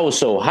I was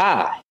so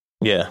high.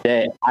 Yeah.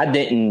 That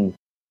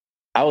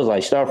I was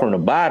like, start from the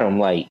bottom.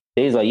 Like,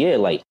 they was like,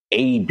 like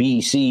A,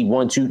 B, C,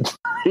 1, 2,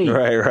 3.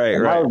 Right.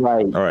 I was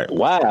like, all right.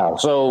 Wow.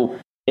 So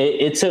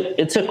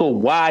it took a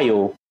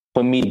while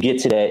for me to get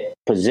to that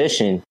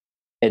position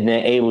and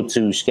then able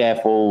to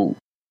scaffold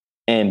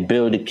and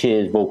build the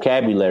kids'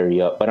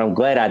 vocabulary up. But I'm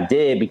glad I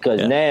did,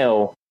 because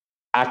now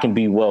I can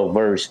be well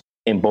versed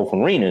in both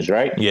arenas,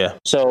 right? Yeah.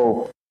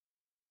 So,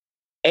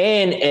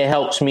 and it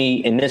helps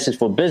me, and this is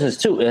for business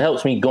too, it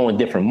helps me go in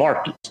different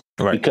markets.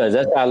 Right. Because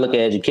that's how I look at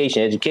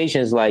education.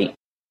 Education is like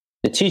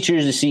the teacher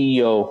is the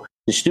CEO,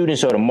 the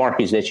students are the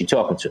markets that you're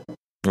talking to.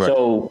 Right.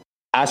 So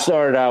I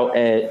started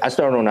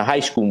on a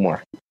high school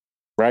market,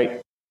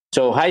 right?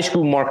 So high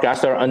school market, I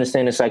started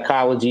understanding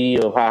psychology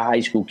of how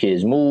high school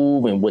kids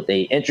move and what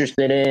they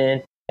interested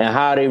in and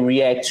how they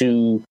react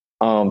to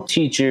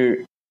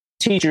teacher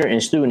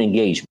and student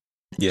engagement.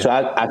 Yeah.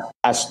 So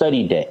I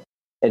studied that.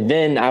 And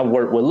then I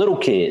worked with little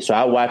kids. So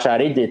I watched how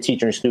they did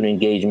teacher and student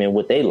engagement,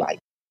 what they like.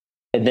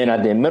 And then I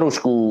did middle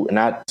school and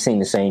I seen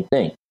the same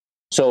thing.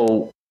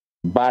 So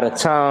by the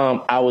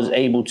time I was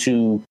able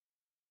to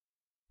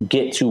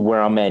get to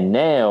where I'm at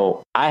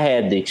now, I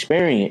had the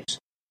experience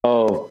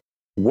of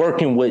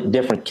working with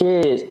different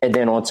kids. And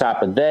then on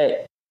top of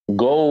that,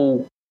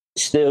 go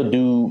still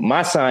do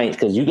my science.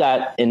 Because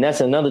and that's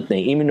another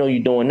thing, even though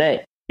you're doing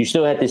that, you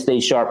still have to stay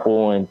sharp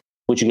on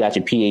what you got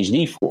your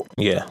PhD for.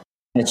 Yeah.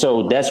 And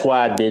so that's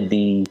why I did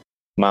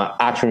my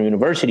Oxford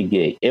University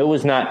gig. It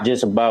was not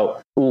just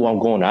about, I'm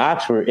going to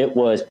Oxford. It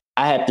was,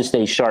 I have to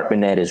stay sharp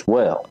in that as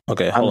well.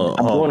 Okay, hold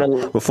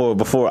on.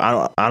 Before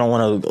I don't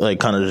want to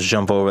like kind of just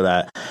jump over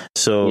that.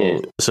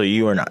 So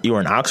you were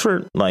in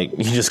Oxford, like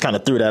you just kind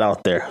of threw that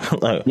out there.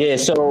 Like, yeah.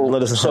 So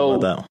let us know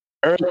about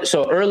that.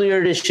 So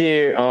earlier this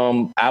year,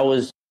 I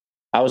was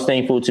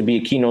thankful to be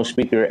a keynote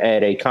speaker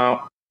at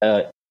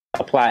a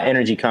Applied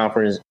Energy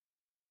conference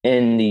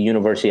in the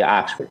University of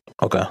Oxford.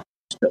 Okay.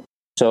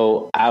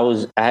 So I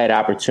had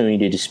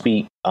opportunity to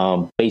speak,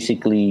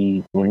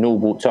 basically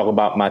talk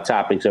about my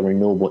topics of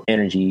renewable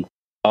energy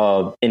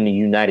in the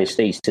United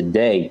States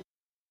today,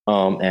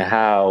 and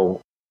how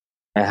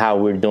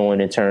we're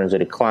doing in terms of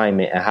the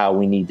climate and how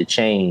we need to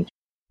change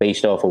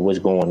based off of what's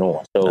going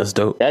on. So that's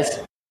dope.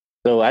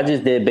 So I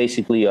just did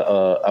basically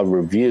a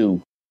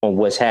review on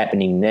what's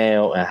happening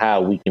now and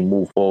how we can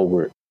move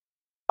forward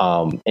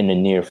in the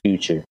near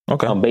future.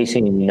 Okay.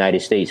 Basically in the United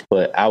States,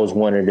 but I was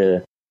one of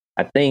the,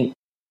 I think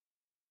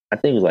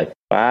it was like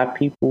 5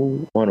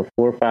 people, 1 or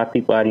 4 or 5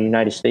 people out of the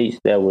United States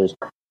that was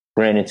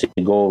granted to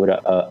go over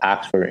to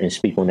Oxford and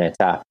speak on that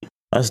topic.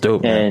 That's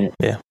dope, man. And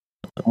yeah.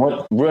 One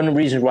of the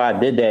reasons why I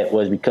did that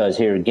was because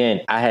here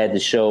again, I had to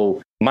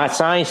show my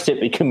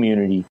scientific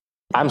community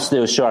I'm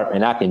still sharp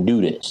and I can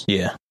do this.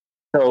 Yeah.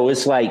 So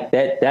it's like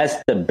that's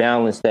the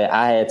balance that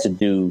I had to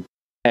do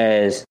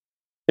as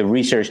the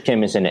research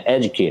chemist and the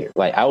educator.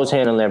 Like I was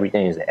handling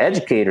everything as an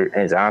educator,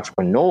 as an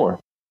entrepreneur,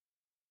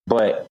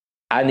 but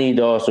I need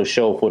to also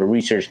show for the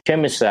research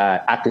chemist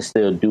side, I can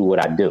still do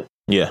what I do.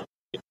 Yeah.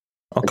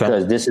 Okay.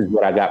 Because this is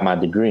what I got my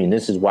degree, and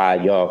this is why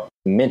y'all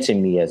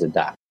mentioned me as a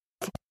doctor.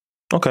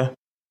 Okay.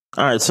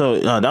 All right. So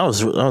that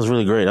was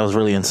really great. That was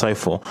really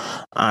insightful.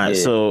 All right.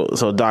 Yeah.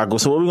 So Doc,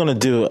 so what we're going to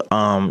do,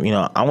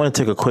 I want to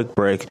take a quick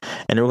break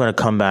and then we're going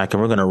to come back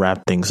and we're going to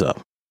wrap things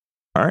up.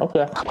 All right.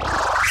 Okay.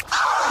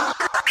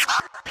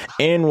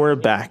 And we're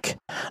back.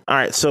 All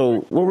right. So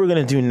what we're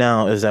going to do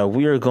now is that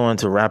we are going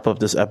to wrap up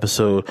this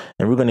episode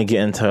and we're going to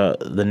get into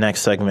the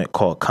next segment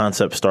called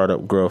Concept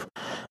Startup Growth.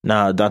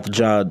 Now, Dr.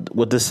 Jad,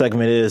 what this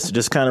segment is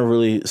just kind of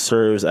really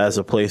serves as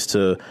a place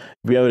to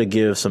be able to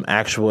give some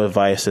actual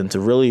advice and to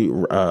really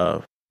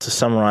to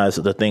summarize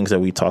the things that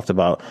we talked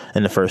about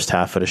in the first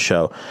half of the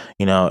show,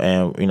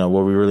 and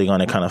what we're really going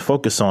to kind of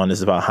focus on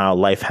is about how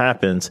life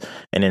happens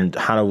and then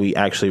how do we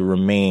actually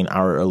remain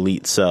our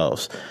elite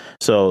selves.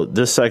 So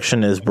this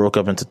section is broke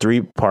up into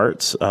 3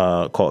 parts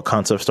called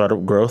Concept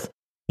Startup Growth.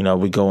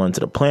 We go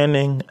into the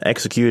planning,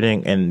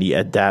 executing, and the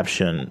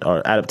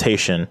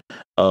adaptation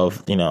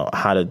of,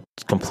 how to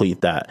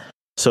complete that.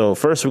 So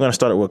first, we're going to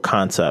start with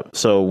concept.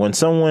 So when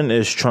someone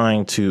is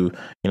trying to,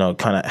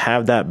 kind of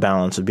have that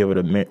balance to be able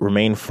to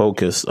remain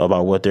focused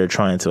about what they're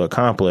trying to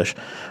accomplish,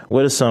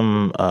 what are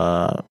some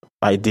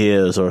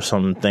ideas or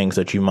some things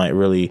that you might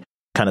really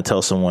kind of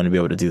tell someone to be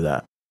able to do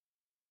that?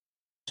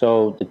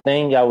 So the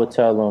thing I would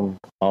tell them,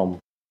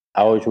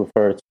 I always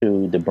refer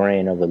to the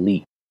brand of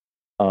ELITE.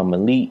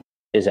 ELITE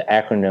is an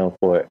acronym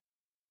for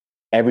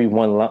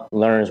everyone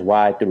learns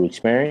why through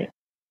experience.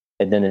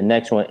 And then the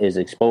next one is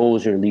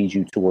exposure leads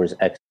you towards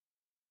excellence.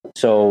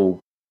 So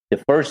the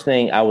first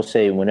thing I would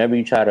say whenever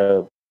you try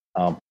to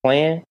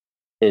plan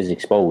is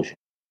exposure.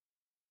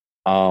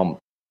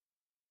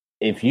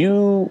 If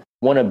you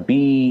want to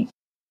be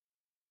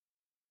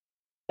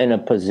in a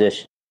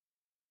position,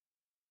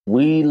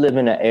 we live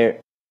in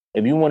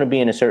if you want to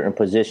be in a certain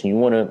position, you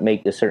want to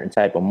make a certain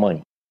type of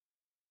money.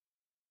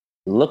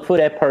 Look for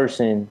that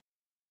person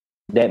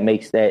that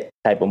makes that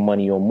type of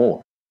money or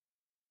more.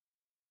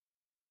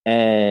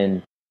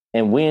 And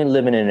we're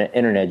living in an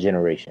internet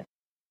generation.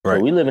 Right.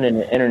 So we're living in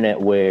an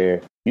internet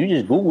where you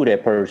just Google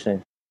that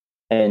person.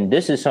 And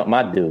this is something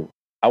I do.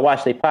 I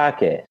watch their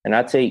podcast and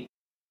I take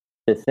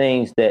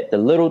the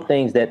little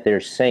things that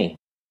they're saying.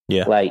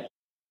 Yeah. Like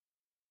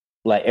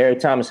Eric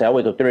Thomas said, I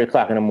wake up 3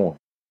 o'clock in the morning.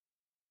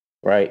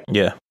 Right.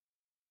 Yeah.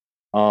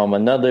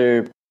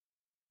 Another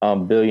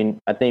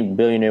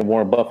billionaire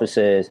Warren Buffett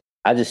says,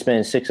 I just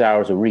spend 6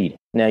 hours of reading.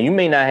 Now you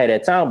may not have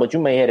that time, but you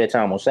may have that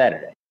time on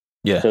Saturday.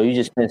 Yeah. So you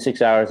just spend 6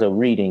 hours of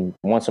reading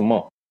once a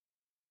month,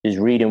 just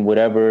reading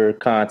whatever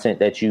content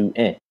that you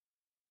in.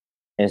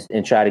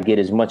 and try to get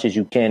as much as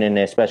you can in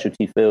that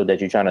specialty field that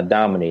you're trying to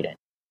dominate in.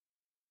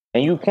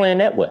 And you plan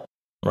that way.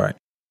 Right.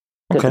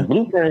 Because Okay. the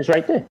blueprint is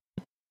right there.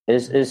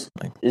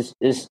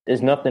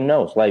 It's nothing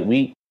else. Like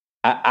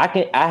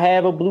I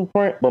have a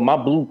blueprint, but my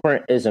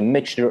blueprint is a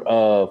mixture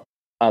of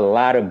a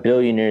lot of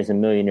billionaires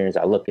and millionaires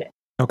I look at.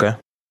 Okay.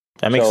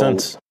 That makes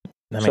sense.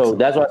 That makes sense.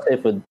 That's why I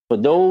say for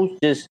those,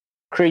 just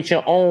create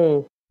your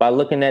own by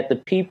looking at the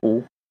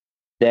people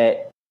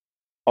that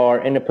are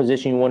in the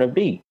position you want to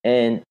be.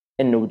 And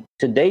in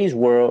today's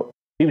world,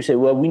 people say,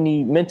 well, we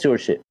need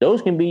mentorship.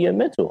 Those can be your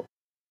mentor.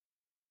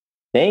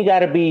 They ain't got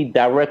to be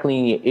directly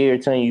in your ear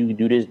telling you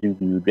do this,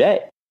 do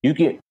that. You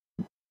can,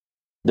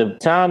 the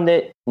time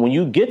that when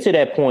you get to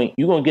that point,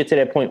 you're going to get to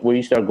that point where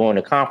you start going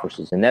to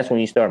conferences. And that's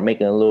when you start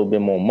making a little bit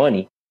more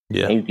money.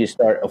 Yeah. And you can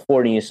start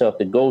affording yourself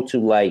to go to,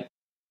 like,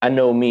 I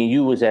know me and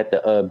you was at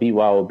the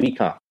BYOB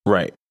conference.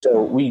 Right.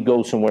 So we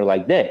go somewhere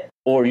like that.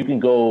 Or you can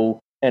go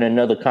in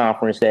another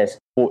conference that's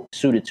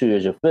suited to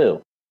your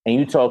field. And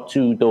you talk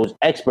to those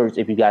experts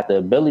if you got the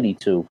ability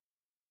to,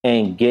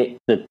 and get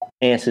the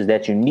answers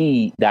that you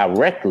need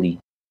directly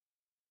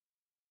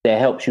that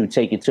helps you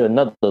take it to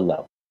another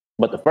level.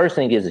 But the first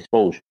thing is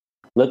exposure.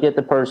 Look at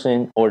the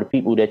person or the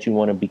people that you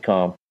want to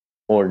become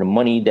or the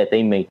money that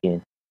they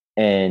making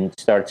and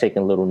start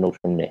taking little notes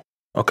from there.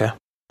 Okay.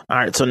 All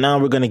right. So now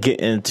we're going to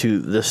get into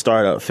the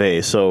startup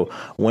phase. So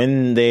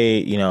when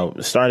they,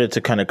 started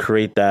to kind of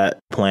create that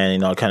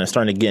plan, kind of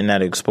starting to get in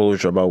that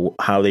exposure about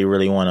how they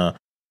really want to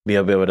be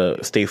able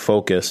to stay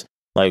focused.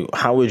 Like,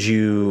 how would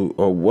you,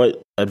 or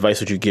what advice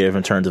would you give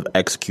in terms of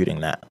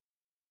executing that?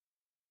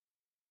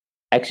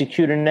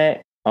 Executing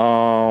that,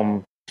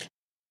 I'm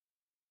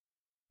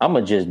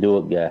gonna just do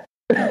it, guys.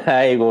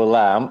 I ain't gonna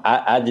lie.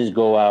 I just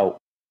go out.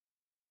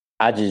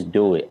 I just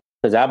do it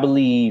because I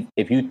believe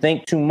if you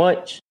think too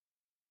much,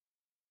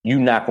 you're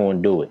not gonna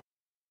do it.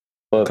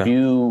 But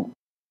Okay.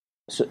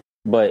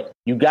 but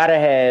you gotta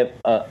have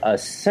a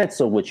sense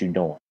of what you're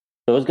doing.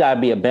 So it's got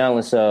to be a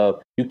balance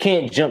of you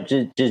can't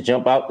just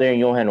jump out there and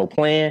you don't have no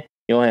plan.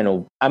 You don't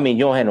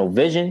have no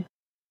vision,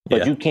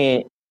 but you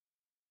can't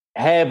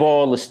have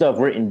all the stuff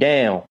written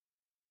down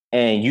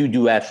and you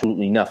do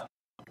absolutely nothing.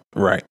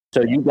 Right.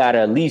 So you got to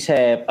at least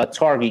have a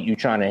target you're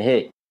trying to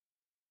hit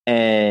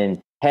and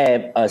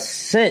have a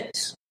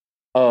sense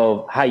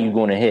of how you're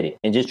going to hit it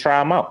and just try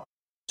them out.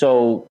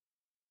 So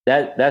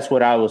that's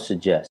what I would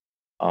suggest.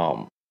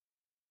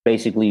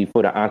 Basically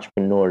for the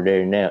entrepreneur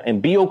there now,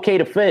 and be okay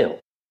to fail.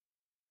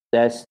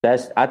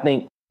 I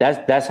think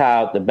that's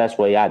how the best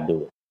way I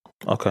do it.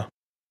 Okay.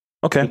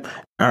 All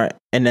right.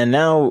 And then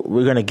now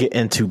we're going to get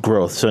into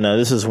growth. So now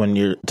this is when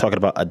you're talking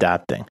about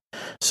adapting.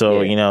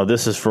 So,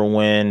 this is for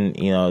when,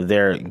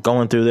 they're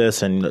going through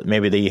this and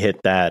maybe they hit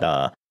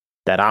that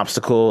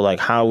obstacle. Like,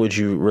 how would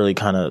you really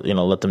kind of,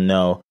 let them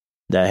know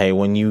that, hey,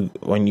 when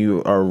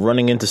you are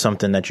running into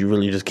something that you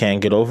really just can't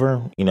get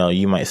over,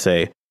 you might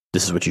say,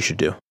 this is what you should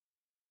do.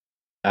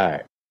 All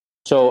right.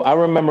 So I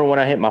remember when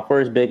I hit my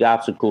first big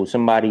obstacle,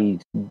 somebody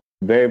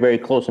very, very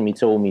close to me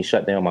told me to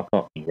shut down my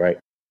company, right?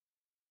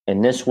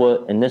 And this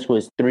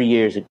was 3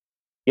 years ago.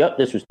 Yep,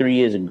 this was 3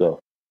 years ago.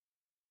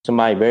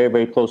 Somebody very,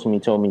 very close to me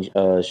told me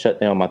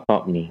shut down my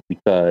company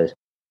because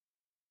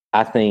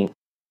I think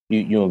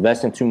you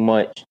investing too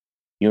much,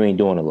 you ain't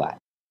doing a lot.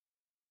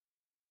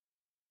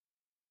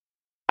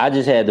 I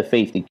just had the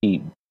faith to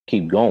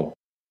keep going.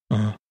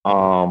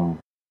 Uh-huh.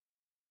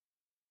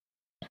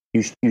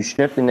 You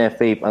strengthen that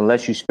faith.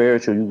 Unless you're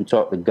spiritual, you can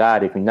talk to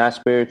God. If you're not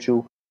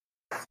spiritual,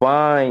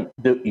 find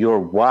your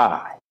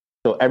why.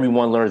 So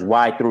everyone learns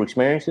why through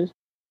experiences.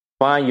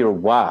 Find your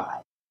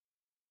why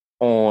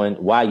on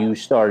why you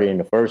started in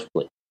the first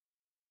place.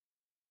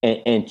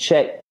 And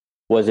check,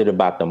 was it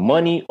about the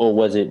money or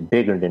was it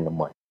bigger than the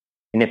money?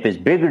 And if it's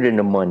bigger than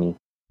the money,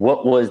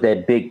 what was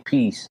that big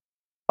piece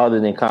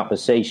other than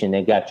compensation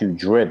that got you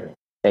driven,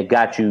 that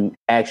got you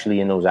actually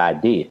in those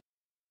ideas?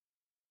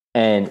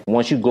 And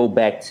once you go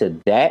back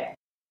to that,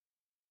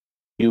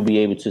 you'll be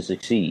able to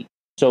succeed.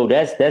 So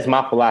that's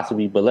my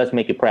philosophy, but let's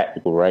make it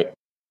practical, right?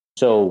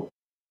 So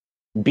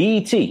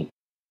BET,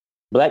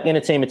 Black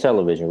Entertainment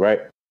Television,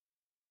 right?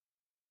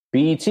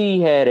 BET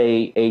had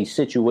a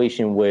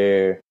situation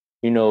where,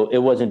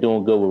 it wasn't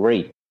doing good with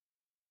ratings.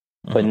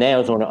 But now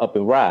it's on the up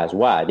and rise.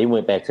 Why? They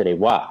went back to their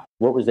why.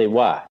 What was their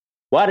why?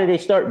 Why did they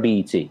start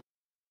BET?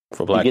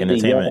 For Black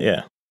entertainment,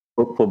 yeah.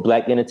 For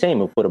Black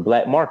entertainment, for the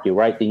Black market,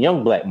 right? The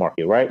young Black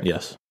market, right?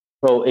 Yes.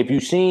 So if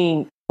you've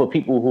seen, for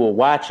people who are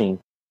watching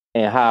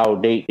and how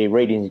their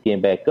ratings are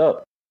getting back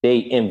up,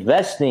 they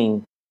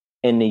investing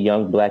in the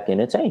young Black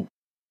entertainment.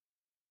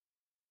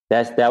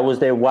 That was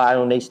their why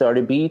when they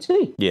started BET.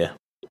 Yeah.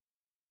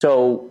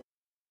 So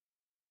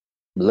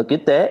look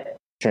at that,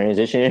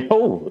 transitioning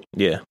over.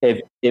 Yeah.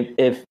 If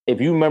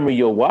you remember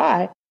your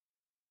why,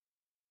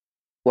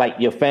 like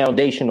your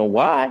foundational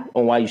why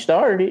on why you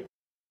started it,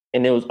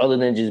 and it was other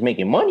than just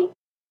making money,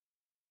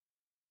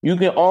 you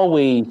can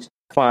always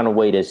find a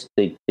way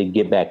to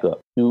get back up.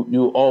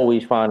 You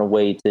always find a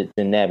way to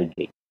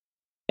navigate.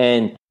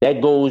 And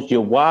that goes,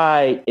 your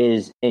why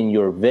is in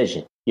your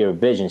vision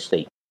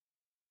state.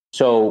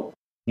 So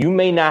you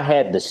may not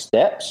have the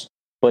steps,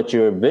 but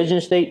your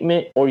vision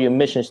statement or your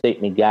mission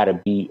statement got to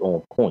be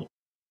on point.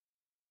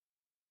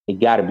 It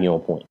got to be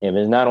on point. If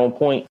it's not on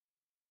point,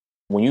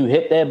 when you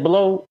hit that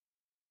blow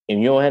and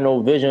you don't have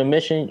no vision or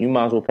mission, you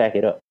might as well pack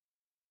it up.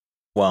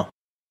 Wow.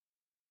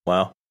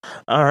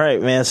 All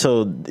right, man.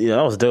 So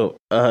that was dope.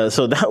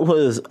 So that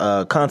was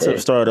concept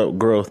startup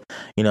growth,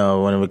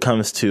 when it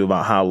comes to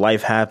about how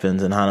life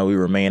happens and how do we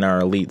remain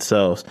our elite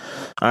selves.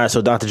 All right.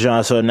 So Dr.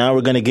 John, so now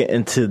we're going to get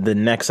into the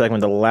next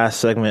segment, the last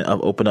segment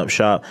of Open Up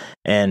Shop.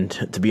 And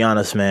to be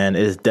honest, man,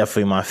 it is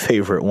definitely my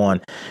favorite one.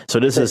 So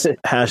this is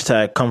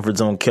hashtag Comfort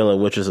Zone Killer,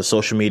 which is a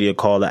social media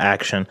call to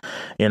action,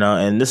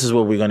 and this is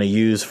what we're going to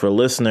use for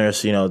listeners,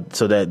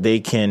 so that they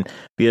can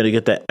be able to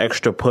get that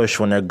extra push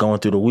when they're going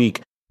through the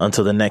week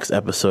until the next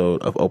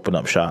episode of Open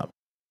Up Shop.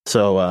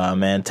 So,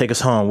 man, take us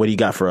home. What do you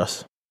got for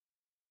us?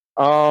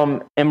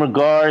 In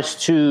regards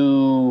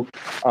to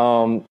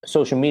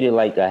social media,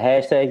 like a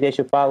hashtag they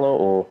should follow,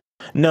 or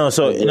no?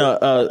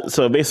 So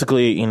so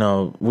basically,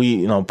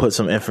 we put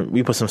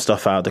some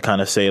stuff out to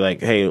kind of say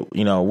like, hey,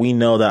 we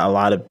know that a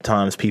lot of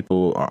times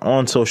people are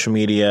on social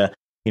media,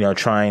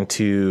 trying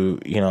to,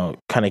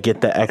 kind of get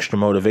that extra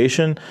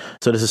motivation.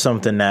 So this is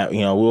something that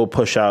we'll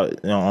push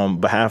out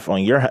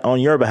on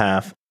your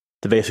behalf,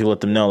 to basically let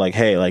them know, like,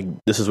 hey, like,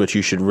 this is what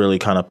you should really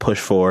kind of push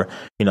for,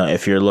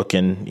 if you're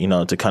looking,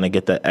 to kind of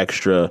get the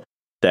extra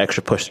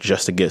push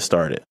just to get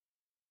started.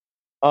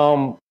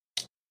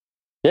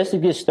 Just to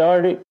get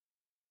started,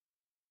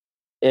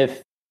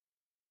 if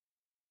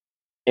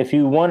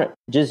you want to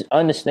just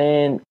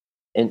understand,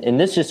 and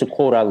this is just a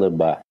quote I live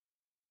by,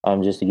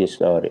 just to get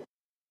started.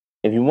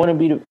 If you want to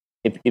be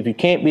if you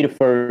can't be the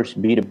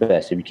first, be the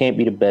best. If you can't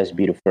be the best,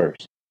 be the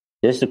first.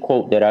 This is a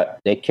quote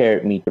that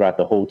carried me throughout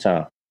the whole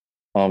time.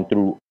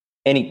 Through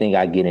anything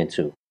I get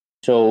into.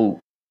 So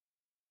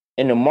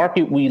in the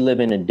market we live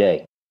in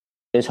today,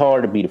 it's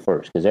hard to be the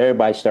first because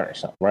everybody's starting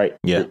something, right?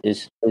 Yeah.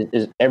 It's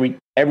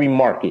every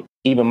market,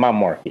 even my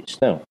market,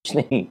 still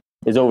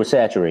is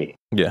oversaturated.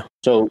 Yeah.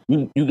 So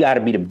you got to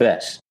be the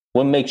best.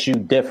 What makes you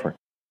different?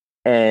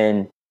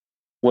 And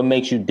what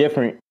makes you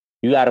different,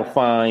 you got to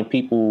find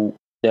people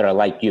that are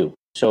like you.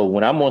 So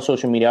when I'm on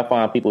social media, I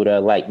find people that are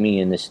like me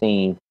in the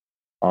STEAM,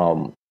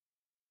 in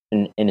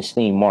the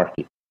STEAM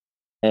market.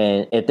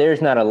 And if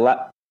there's not a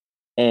lot,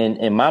 and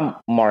in my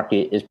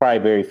market, it's probably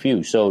very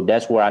few. So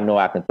that's where I know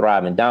I can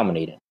thrive and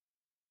dominate it.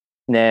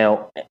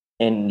 Now,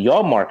 in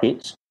your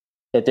markets,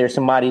 if there's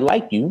somebody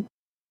like you,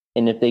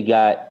 and if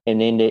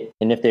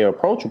if they're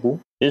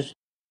approachable, just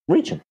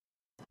reach them,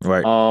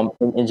 right?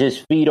 And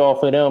just feed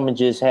off of them and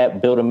just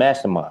build a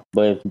mastermind.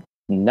 But if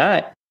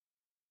not,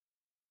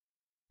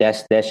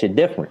 that's your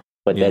difference.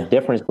 But that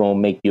difference gonna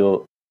make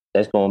you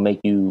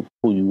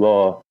who you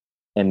are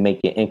and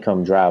make your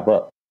income drive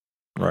up.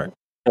 Right.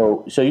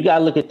 So you got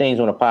to look at things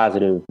on a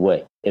positive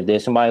way. If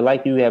there's somebody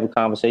like you, have a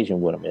conversation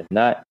with them. If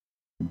not,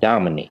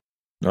 dominate.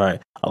 Right.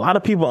 A lot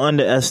of people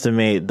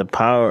underestimate the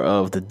power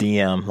of the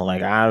DM.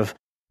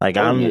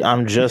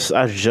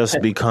 I've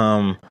just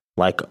become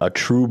like a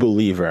true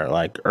believer.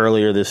 Like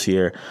earlier this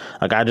year,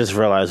 like I just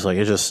realized like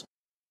it's just,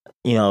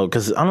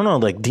 because I don't know,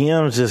 like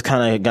DMs just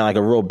kind of got like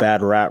a real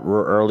bad rap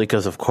real early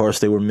because of course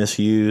they were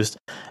misused,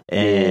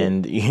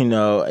 and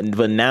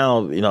but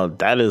now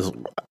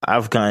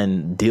I've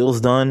gotten deals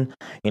done.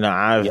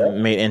 I've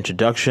made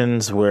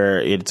introductions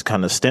where it's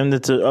kind of stemmed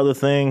into other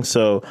things.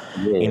 So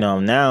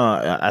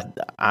now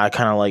I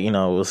kind of like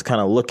was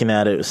kind of looking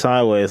at it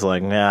sideways,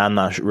 like I'm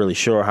not really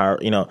sure how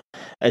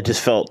it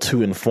just felt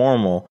too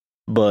informal.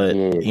 But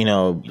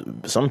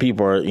some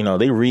people are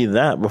they read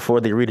that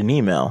before they read an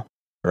email,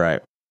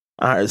 right?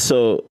 All right,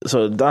 so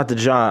Dr.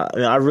 John,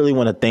 I really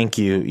want to thank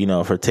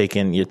you, for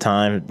taking your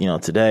time,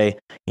 today.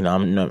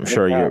 I'm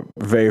sure you're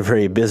very,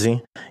 very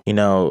busy,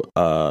 so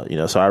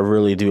I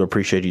really do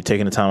appreciate you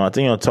taking the time out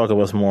to, talk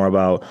to us more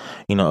about,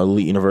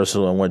 Elite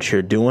Universal and what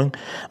you're doing.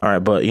 All right,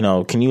 but,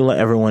 can you let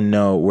everyone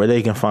know where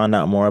they can find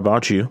out more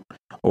about you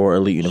or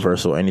Elite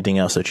Universal or anything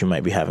else that you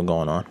might be having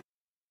going on?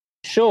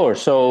 Sure.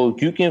 So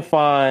you can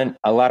find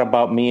a lot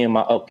about me and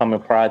my upcoming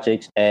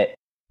projects at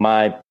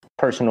my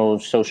personal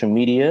social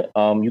media.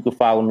 You can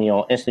follow me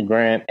on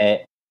Instagram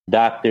at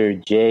Dr.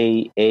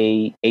 Jahays.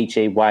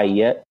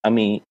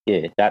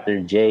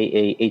 Dr.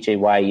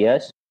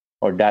 Jahays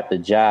or Dr.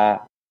 Ja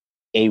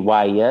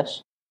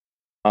Ays.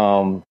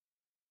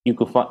 You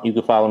can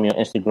follow me on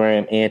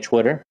Instagram and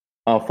Twitter.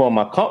 For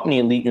my company,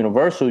 Elite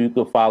Universal, you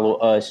can follow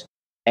us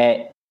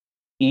at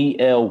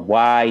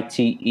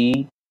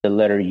ELYTE, the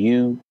letter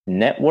U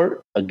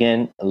Network.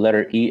 Again,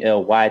 letter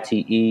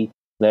ELYTE,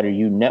 letter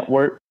U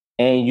Network.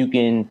 And you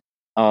can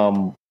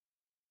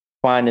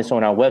find us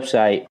on our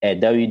website at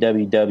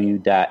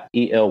www.elyte,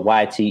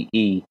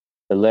 the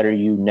letter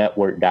U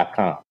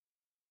network.com.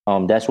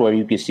 That's where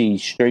you can see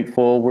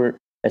straightforward.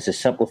 It's a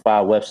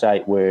simplified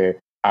website where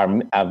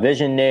our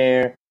vision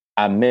there,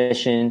 our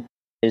mission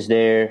is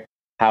there,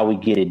 how we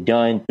get it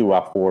done through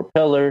our 4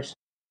 pillars,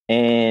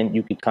 and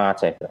you can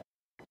contact us.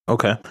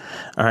 Okay.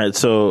 All right.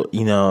 So,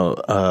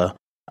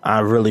 I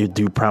really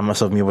do pride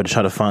myself being able to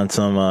try to find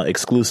some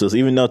exclusives,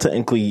 even though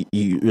technically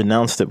you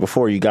announced it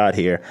before you got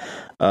here.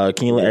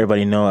 Can you let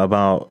everybody know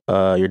about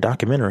your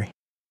documentary?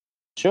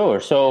 Sure.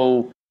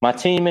 So my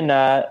team and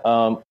I,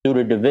 through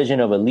the division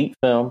of Elite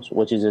Films,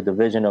 which is a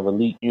division of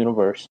Elite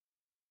Universe,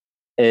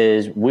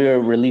 we're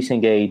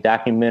releasing a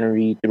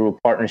documentary through a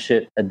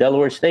partnership, a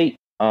Delaware State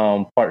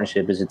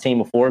partnership. It's a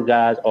team of 4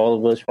 guys, all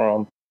of us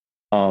from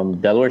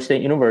Delaware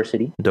State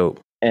University. Dope.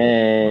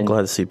 And I'm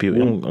glad to see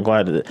people. I'm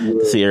glad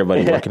to see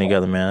everybody working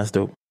together, man. That's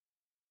dope.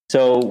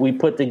 So we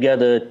put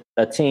together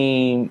a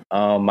team,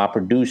 my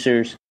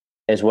producers,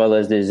 as well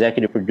as the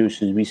executive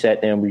producers. We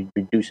sat down, we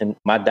producing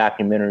my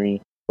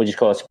documentary, which is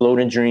called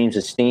Exploding Dreams,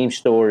 a STEAM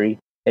story.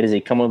 It is a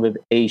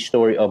coming-of-age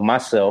story of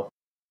myself.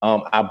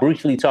 I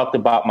briefly talked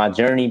about my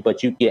journey,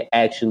 but you can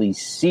actually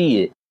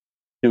see it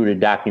through the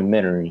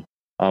documentary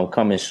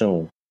coming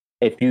soon.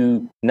 If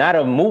you're not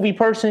a movie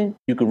person,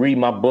 you can read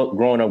my book,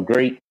 Growing Up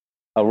Great,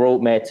 A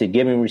Roadmap to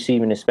Giving,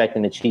 Receiving,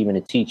 Expecting, Achieving,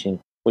 and Teaching,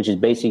 which is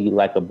basically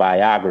like a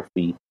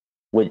biography,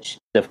 which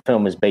the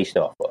film is based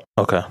off of.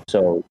 Okay.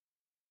 So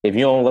if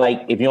you don't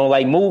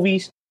like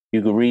movies,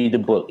 you can read the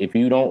book. If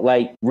you don't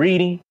like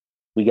reading,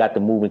 we got the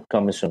movie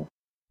coming soon.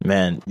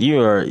 Man,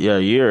 you're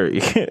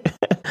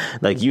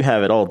like you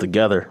have it all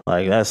together.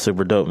 Like that's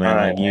super dope, man.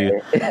 Right,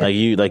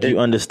 you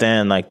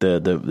understand like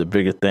the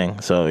bigger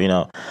thing. So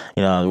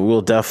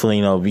we'll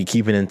definitely be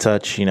keeping in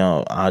touch.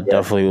 I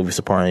definitely will be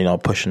supporting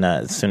pushing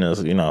that as soon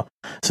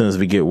as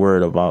we get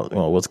word about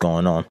what's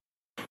going on.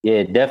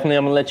 Yeah, definitely.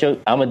 I'm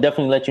gonna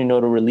definitely let you know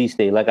the release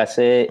date. Like I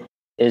said,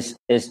 it's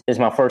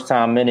my first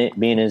time in it,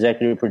 being an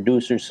executive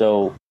producer.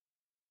 So,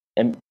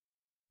 and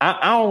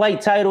I don't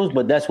like titles,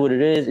 but that's what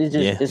it is.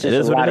 It's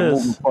just a lot of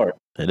moving parts.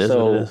 It is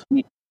what it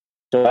is.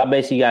 So I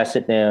basically got to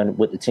sit down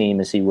with the team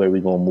and see where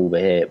we're going to move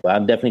ahead. But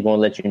I'm definitely going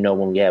to let you know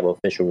when we have an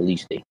official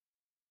release date.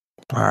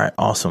 All right.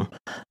 Awesome.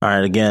 All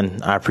right. Again,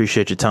 I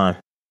appreciate your time.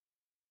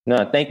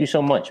 No, thank you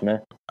so much,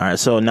 man. All right.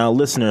 So now,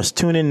 listeners,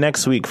 tune in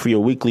next week for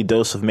your weekly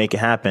dose of Make It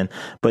Happen.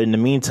 But in the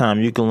meantime,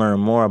 you can learn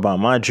more about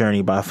my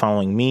journey by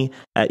following me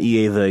at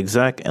EA The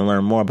Exec and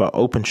learn more about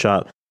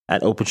OpenShop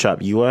at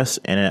OpenShop US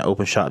and at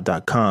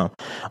OpenShop.com.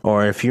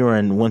 Or if you're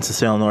in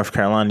Winston-Salem, North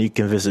Carolina, you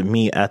can visit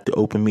me at the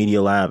Open Media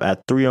Lab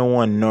at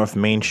 301 North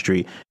Main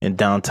Street in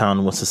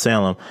downtown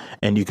Winston-Salem.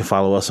 And you can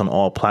follow us on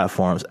all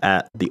platforms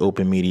at the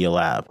Open Media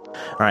Lab.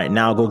 All right,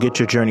 now go get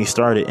your journey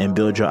started and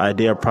build your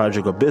idea,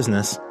 project, or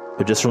business.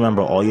 But just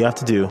remember, all you have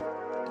to do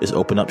is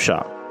open up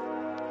shop.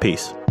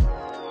 Peace.